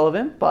talks well of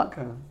him, but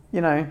Okay.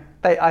 you know,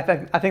 I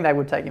think they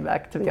would take him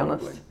back, to be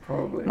honest.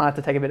 Probably. Might have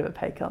to take a bit of a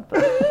pay cut, but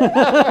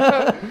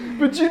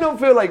But do you not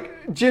feel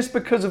like just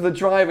because of the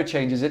driver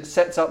changes, it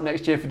sets up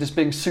next year for just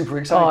being super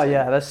exciting? oh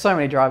yeah, there's so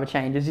many driver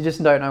changes. You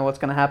just don't know what's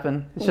going to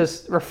happen. It's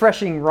just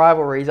refreshing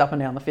rivalries up and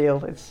down the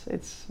field.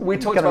 It's We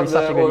talked going to about be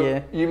such a good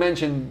year. You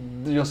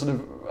mentioned your sort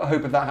of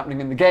hope of that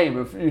happening in the game,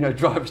 of, you know,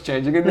 drivers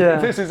changing, and Yeah.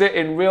 this is it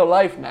in real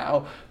life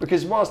now,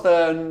 because whilst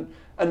there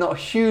are not a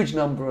huge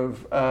number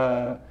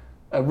of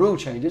rule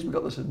changes, we've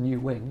got the sort of new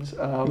wings.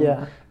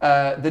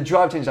 The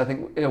drive changes, I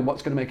think, you know,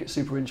 what's going to make it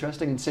super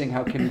interesting, and seeing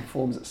how Kimi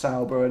performs at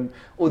Sauber and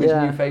all these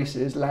Yeah. new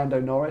faces, Lando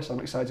Norris, I'm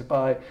excited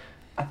by,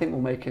 I think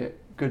will make it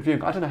good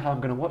viewing. I don't know how I'm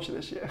going to watch it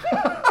this year.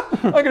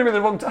 I'm going to be in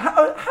the wrong time.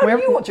 How do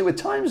you watch it with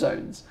time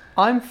zones?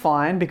 I'm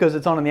fine because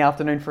it's on in the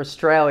afternoon for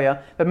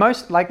Australia, but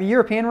most, like the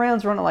European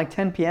rounds, are on at like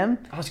 10 p.m.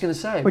 I was going to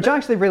say. Which I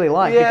actually really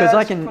like, Yeah, because I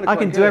that's can kinda quite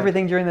do good.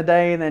 everything during the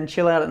day and then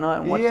chill out at night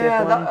and watch the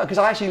F1. Because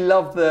I actually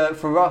love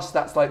for us,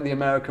 that's like the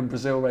American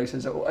Brazil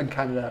races and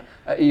Canada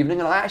at evening,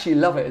 and I actually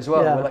love it as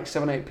well. Yeah. We're like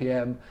 7, 8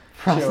 p.m.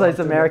 For us, chill those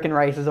after American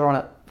races are on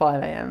at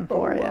 5 a.m.,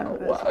 4 a.m. wow,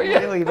 It's wow, yeah.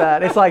 really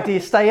bad. It's like, do you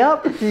stay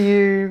up? Do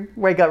you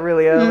wake up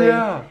really early?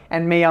 Yeah.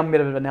 And me, I'm a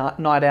bit of a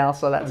night owl,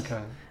 so that's Okay.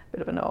 a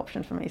bit of a no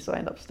option for me, so I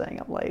end up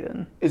staying up late.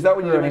 And Is that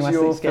when you do ruining my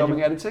your sleep schedule.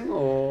 filming editing,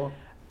 or?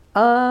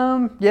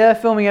 Yeah,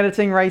 filming,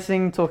 editing,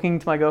 racing, talking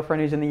to my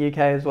girlfriend who's in the UK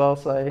as well,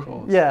 so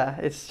course. yeah,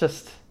 it's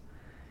just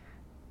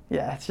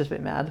a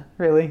bit mad,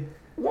 really.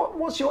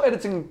 What's your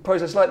editing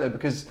process like though?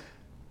 Because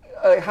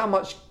how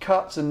much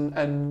cuts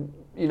and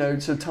you know,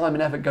 sort of time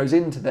and effort goes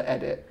into the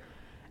edit?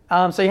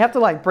 So you have to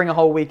like bring a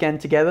whole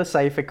weekend together.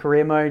 Say for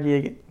career mode,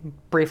 you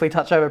briefly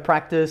touch over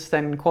practice,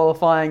 then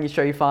qualifying, you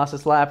show your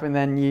fastest lap, and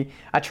then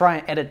I try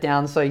and edit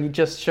down so you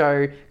just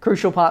show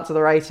crucial parts of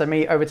the race. So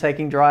me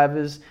overtaking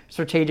drivers,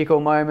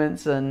 strategical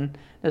moments, and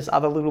just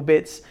other little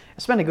bits.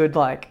 I spend a good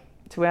like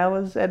 2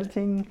 hours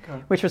editing,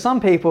 which for some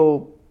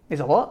people is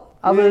a lot.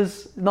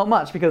 Others, not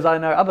much, because I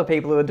know other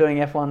people who are doing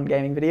F1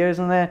 gaming videos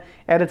and they're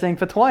editing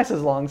for twice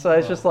as long. So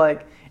it's just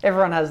like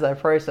everyone has their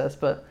process,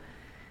 but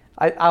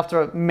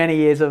after many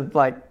years of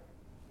like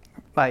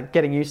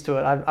getting used to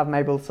it, I've been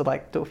able to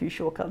like do a few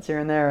shortcuts here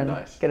and there and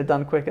get it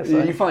done quicker.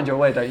 So You find your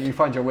way, don't you? You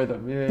find your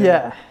rhythm.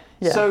 Yeah.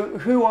 So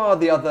who are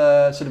the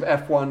other sort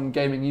of F1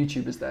 gaming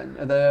YouTubers then?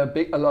 Are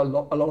there a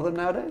lot of them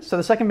nowadays? So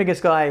the second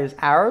biggest guy is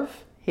Arav.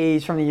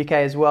 He's from the UK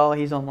as well.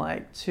 He's on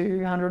like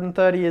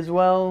 230 as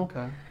well.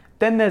 Okay.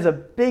 Then there's a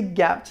big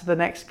gap to the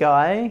next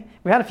guy.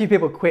 We had a few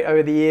people quit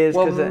over the years.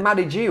 Well,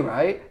 Maddie G,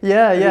 right?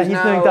 Yeah, Who's he's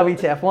now doing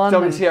WTF1.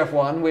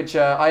 WTF1, which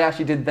I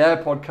actually did their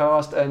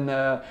podcast, and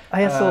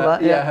I saw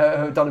that. Yeah,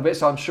 have done a bit.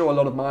 So I'm sure a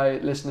lot of my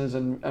listeners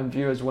and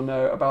viewers will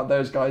know about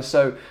those guys.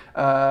 So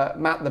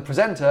Matt, the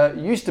presenter,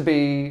 used to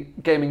be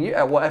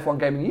F1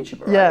 gaming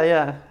YouTuber. Right?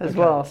 Yeah, as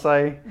well.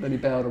 So then he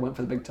bailed and went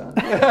for the big time.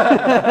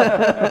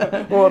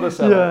 What a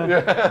seller.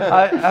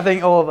 Yeah. I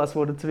think all of us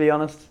would, to be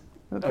honest.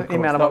 The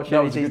amount of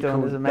opportunities he's doing is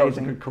That was a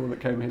amazing. good call that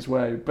came his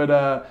way. But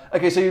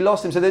okay, so you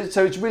lost him.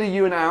 So it's really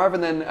you and Arav,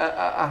 and then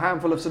a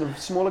handful of sort of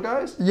smaller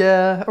guys.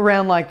 Yeah,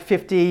 around like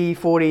 50,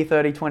 40,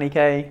 30,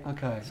 20k.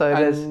 Okay. So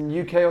there's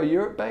UK or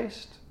Europe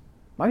based?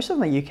 most of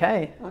them are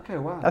UK. Okay,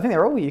 wow. I think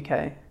they're all UK.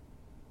 There's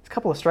a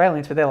couple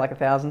Australians, but they're like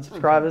 1,000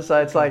 subscribers.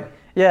 So it's like,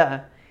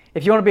 yeah,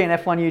 if you want to be an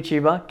F1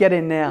 YouTuber, get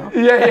in now.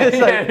 Yeah.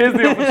 Here's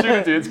the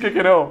opportunity. It's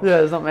kicking off. Yeah,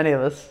 there's not many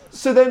of us.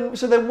 So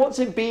then, what's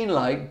it been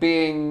like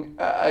being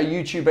a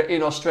YouTuber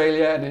in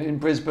Australia and in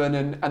Brisbane,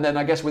 and then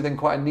I guess within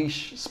quite a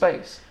niche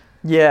space?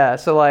 Yeah,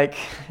 so like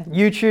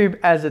YouTube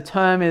as a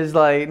term is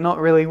like not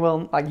really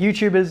like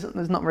YouTubers,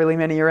 there's not really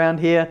many around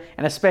here,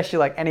 and especially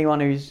like anyone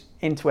who's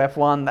into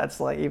F1, that's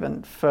like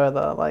even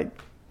further like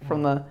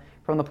from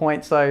the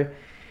point. So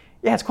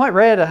yeah, it's quite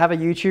rare to have a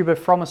YouTuber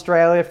from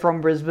Australia,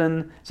 from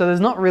Brisbane. So there's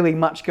not really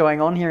much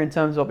going on here in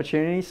terms of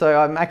opportunity. So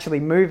I'm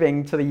actually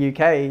moving to the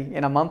UK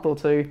in a month or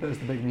two. There's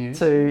the big news.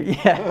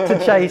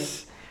 To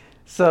chase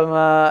some,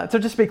 to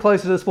just be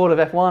closer to the sport of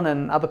F1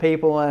 and other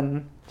people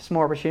and just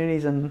more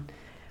opportunities and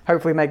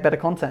hopefully make better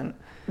content.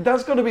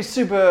 That's got to be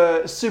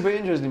super, super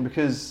interesting,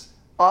 because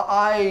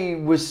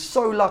I was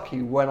so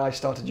lucky when I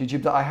started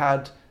YouTube that I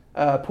had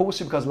Paul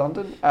Supercars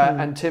London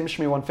and Tim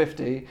Shmee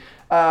 150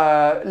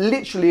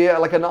 literally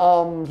like an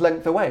arm's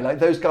length away. Like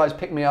those guys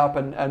picked me up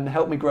and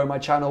helped me grow my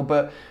channel,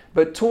 but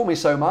taught me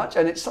so much.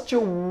 And it's such a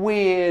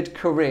weird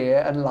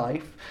career and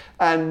life.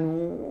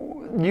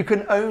 And you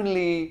can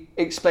only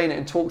explain it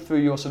and talk through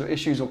your sort of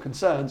issues or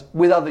concerns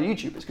with other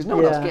YouTubers because no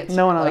one else gets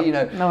no one, it.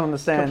 Like, no one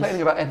understands.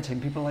 Complaining about editing,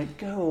 people are like,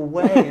 go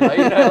away.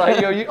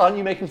 Like, aren't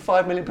you making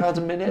 £5 million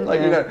a minute?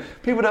 Like,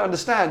 people don't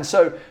understand.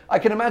 So I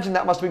can imagine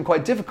that must have been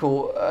quite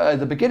difficult at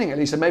the beginning, at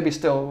least, and maybe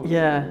still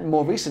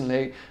more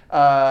recently.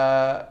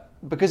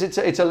 Because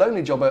it's a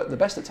lonely job at the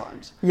best of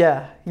times.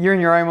 Yeah, you're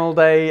in your home all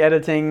day,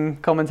 editing,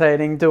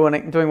 commentating,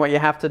 doing what you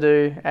have to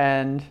do,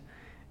 and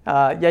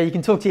you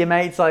can talk to your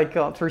mates like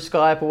through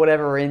Skype or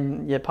whatever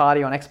in your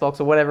party on Xbox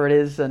or whatever it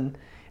is, and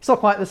it's not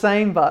quite the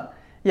same, but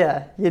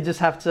you just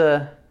have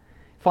to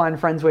find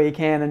friends where you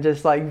can and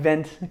just like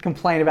vent,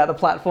 complain about the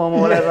platform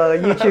or whatever.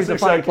 YouTube's a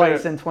funny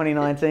place in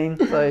 2019,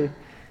 so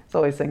it's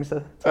always things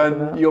to talk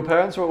about. Your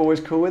parents were always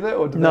cool with it,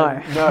 or did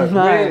No, really?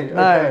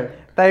 No. Okay.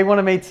 They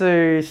wanted me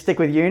to stick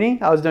with uni.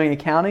 I was doing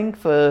accounting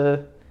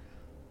for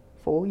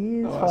 4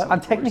 years. I'm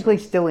technically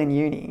still in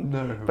uni,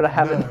 but I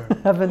haven't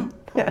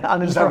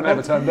just haven't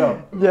ever turned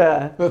up.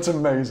 Yeah, that's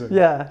amazing.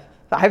 Yeah,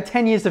 I have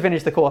 10 years to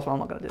finish the course, but I'm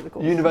not going to do the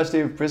course. University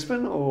of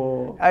Brisbane,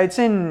 or it's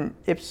in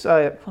Ipswich.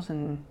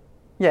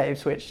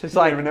 It's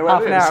like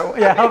half an hour.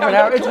 Yeah, half an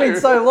hour. It's been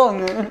so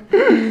long.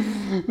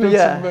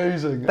 That's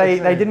amazing. They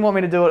didn't want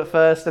me to do it at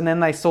first, and then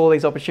they saw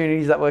these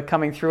opportunities that were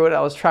coming through it.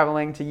 I was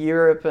traveling to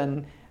Europe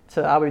and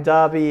to Abu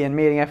Dhabi and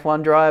meeting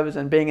F1 drivers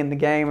and being in the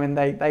game, and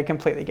they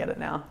completely get it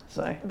now.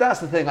 So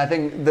that's the thing. I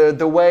think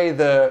the way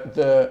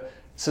the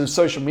sort of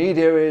social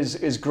media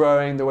is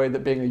growing, the way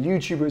that being a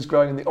YouTuber is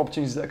growing, and the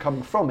opportunities that are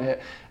coming from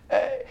it.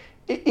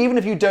 Even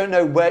if you don't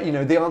know where,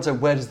 the answer,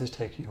 where does this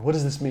take you? What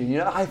does this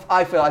mean?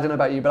 I feel, I don't know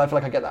about you, but I feel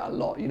like I get that a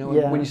lot.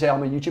 When you say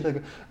I'm a YouTuber, they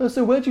go, oh,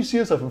 so where do you see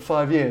yourself in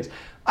 5 years?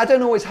 I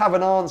don't always have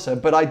an answer,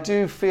 but I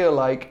do feel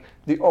like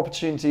the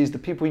opportunities, the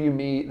people you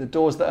meet, the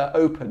doors that are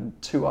open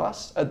to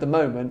us at the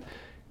moment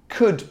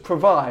could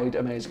provide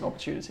amazing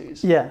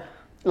opportunities. Yeah.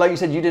 Like you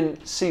said, you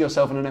didn't see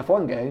yourself in an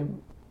F1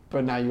 game,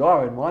 but now you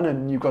are in one,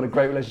 and you've got a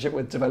great relationship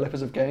with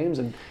developers of games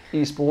and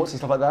esports and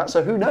stuff like that.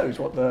 So who knows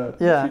what the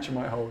future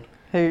might hold.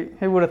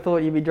 Who would have thought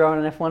you'd be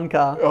driving an F1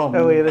 car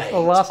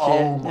last year?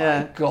 Oh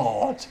my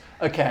God.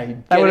 Okay.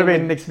 That would have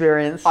been an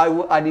experience.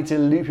 I need to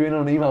loop you in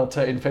on an email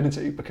to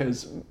Infinity,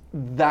 because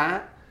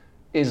that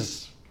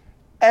is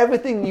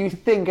everything you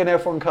think an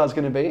F1 car is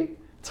going to be,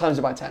 times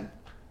it by 10.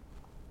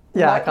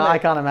 Yeah, I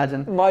can't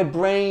imagine. My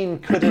brain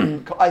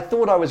couldn't. I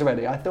thought I was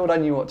ready. I thought I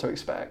knew what to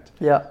expect.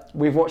 Yeah.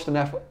 We've watched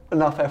enough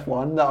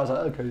F1 that I was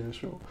like, okay, yeah,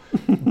 sure.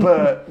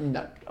 But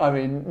no, I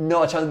mean,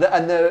 not a chance.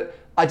 And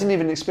I didn't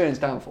even experience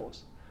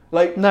downforce.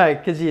 No,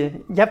 because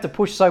you have to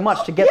push so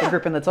much to get the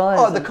grip in the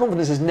tyres. Oh, the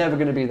confidence is never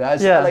going to be there.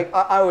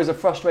 I was a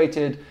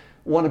frustrated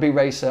wannabe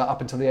racer up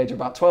until the age of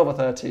about 12 or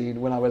 13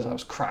 when I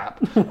was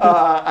crap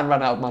and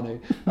ran out of money.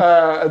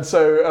 And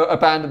so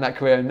abandoned that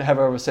career and have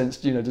ever since,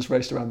 just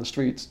raced around the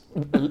streets,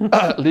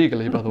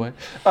 legally, by the way.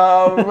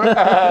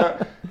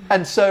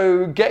 And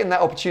so getting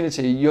that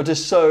opportunity, you're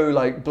just so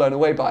blown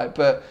away by it.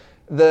 But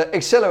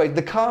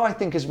the car I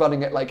think is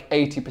running at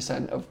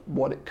 80% of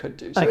what it could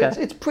do. So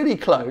it's pretty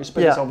close,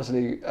 but it's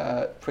obviously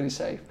pretty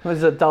safe.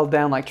 Was it dulled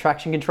down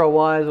traction control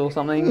wise or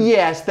something?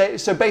 Yes,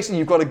 so basically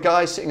you've got a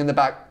guy sitting in the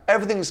back.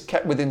 Everything's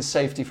kept within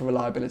safety for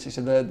reliability.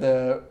 So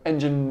the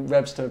engine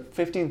revs to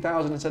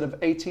 15,000 instead of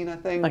 18, I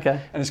think. Okay.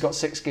 And it's got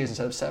 6 gears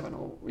instead of 7,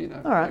 or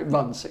right. It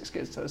runs 6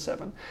 gears instead of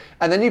 7.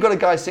 And then you've got a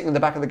guy sitting in the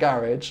back of the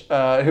garage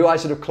who I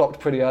sort of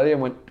clocked pretty early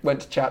and went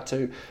to chat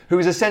to, who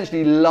is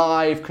essentially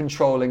live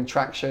controlling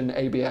traction,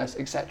 ABS,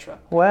 etc.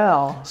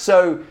 Wow.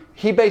 So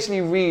he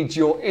basically reads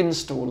your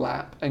install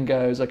lap and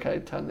goes, okay,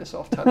 turn this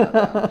off, turn that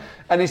down.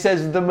 And he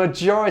says the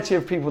majority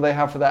of people they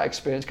have for that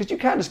experience, because you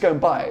can't just go and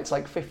buy it, it's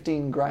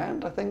 15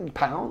 grand, I think,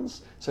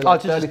 pounds. So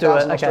to just do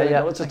it.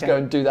 $30,000 to go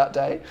and do that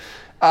day.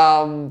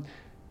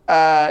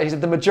 He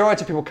said the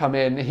majority of people come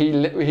in,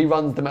 he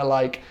runs them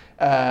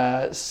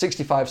at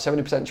 65,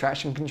 70%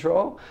 traction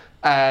control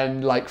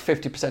and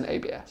 50%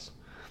 ABS.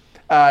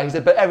 He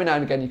said, but every now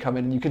and again you come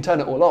in and you can turn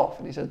it all off.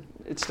 And he said,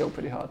 it's still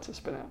pretty hard to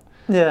spin out.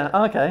 Yeah,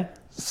 okay.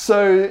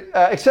 So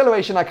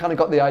acceleration, I kind of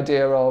got the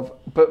idea of,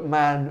 but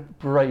man,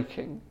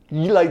 braking.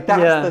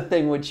 That's the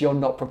thing which you're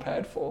not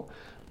prepared for.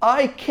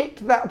 I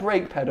kicked that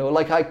brake pedal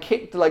like I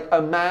kicked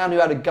a man who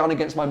had a gun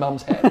against my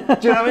mum's head.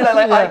 Do you know what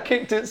I mean? I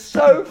kicked it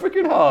so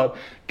freaking hard.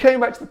 Came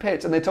back to the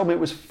pits and they told me it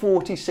was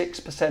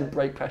 46%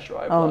 brake pressure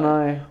I applied. Oh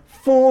no.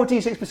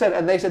 46%,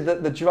 and they said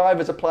that the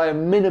drivers apply a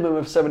minimum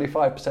of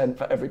 75%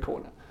 for every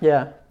corner.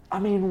 Yeah. I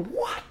mean,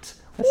 what?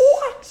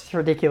 It's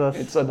ridiculous.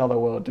 It's another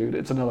world, dude.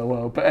 It's another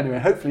world. But anyway,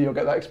 hopefully you'll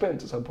get that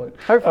experience at some point.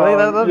 Hopefully,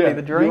 that'll be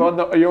the dream.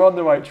 You're on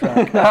the right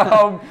track.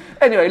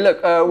 Anyway,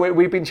 look,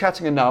 we've been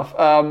chatting enough.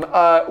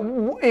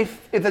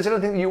 If there's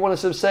anything that you want to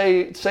sort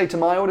of say to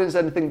my audience,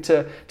 anything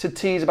to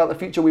tease about the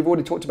future, we've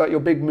already talked about your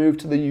big move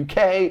to the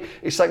UK,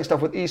 exciting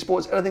stuff with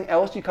esports. Anything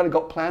else you kind of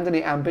got planned?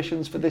 Any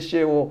ambitions for this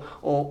year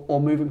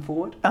or moving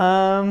forward?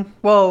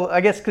 Well,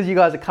 I guess because you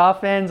guys are car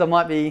fans, I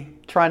might be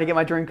trying to get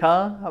my dream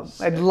car.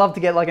 I'd love to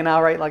get like an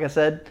R8, like I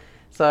said.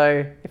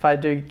 So if I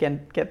do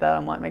get that, I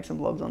might make some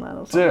vlogs on that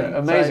or something. Dude,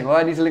 amazing. Well,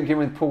 I need to link you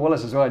in with Paul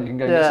Wallace as well. You can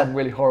go get some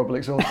really horrible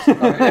exhaust.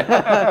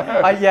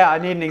 I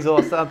need an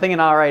exhaust. I'm thinking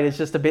R8 is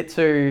just a bit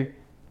too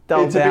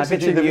dulled down, a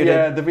bit too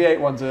muted. The V8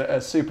 ones are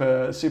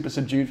super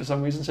subdued for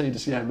some reason, so you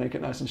just make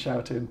it nice and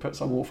shouty and put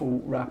some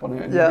awful rap on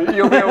it, and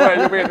you'll be away.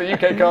 You'll be at the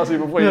UK car scene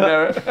before you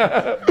know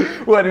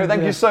it. Well, anyway,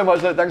 thank you so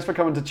much. Thanks for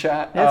coming to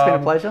chat. Yeah, it's been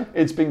a pleasure.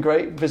 It's been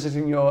great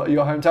visiting your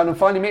hometown and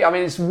finally meeting. I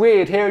mean, it's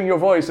weird hearing your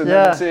voice and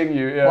then seeing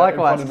you. Yeah,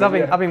 likewise, because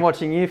I've been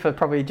watching you for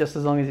probably just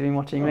as long as you've been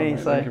watching me. Mate,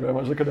 so thank you very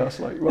much. Look at us,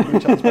 like rubbing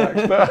each other's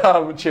backs.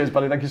 But cheers,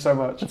 buddy. Thank you so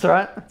much. That's all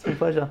right. It's been a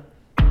pleasure.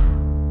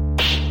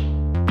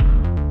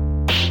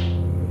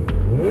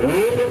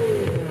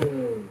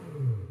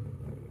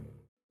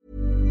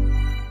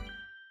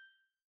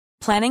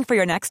 Planning for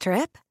your next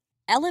trip?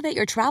 Elevate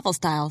your travel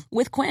style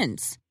with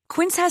Quince.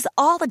 Quince has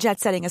all the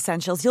jet-setting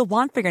essentials you'll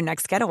want for your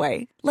next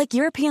getaway, like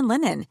European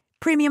linen,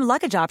 premium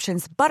luggage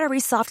options, buttery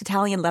soft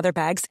Italian leather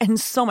bags, and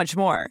so much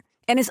more.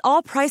 And is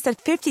all priced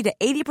at 50 to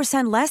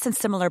 80% less than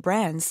similar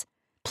brands.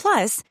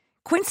 Plus,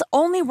 Quince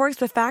only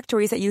works with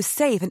factories that use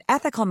safe and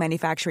ethical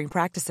manufacturing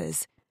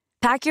practices.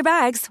 Pack your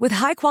bags with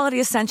high-quality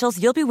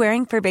essentials you'll be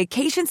wearing for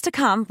vacations to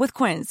come with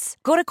Quince.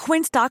 Go to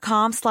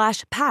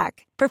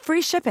quince.com/pack for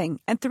free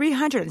shipping and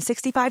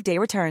 365-day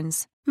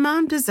returns.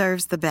 Mom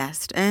deserves the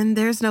best, and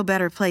there's no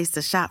better place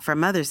to shop for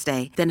Mother's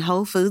Day than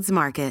Whole Foods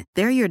Market.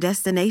 They're your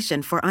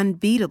destination for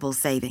unbeatable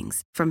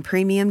savings, from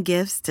premium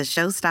gifts to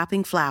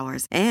show-stopping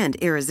flowers and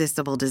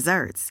irresistible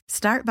desserts.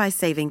 Start by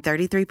saving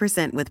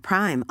 33% with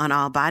Prime on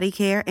all body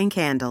care and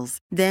candles.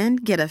 Then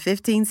get a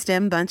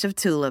 15-stem bunch of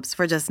tulips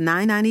for just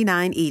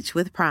 $9.99 each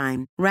with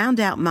Prime. Round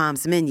out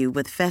Mom's menu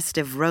with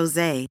festive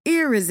rosé,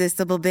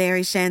 irresistible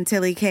berry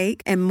chantilly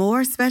cake, and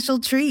more special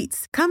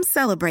treats. Come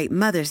celebrate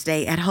Mother's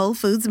Day at Whole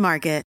Foods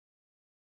Market.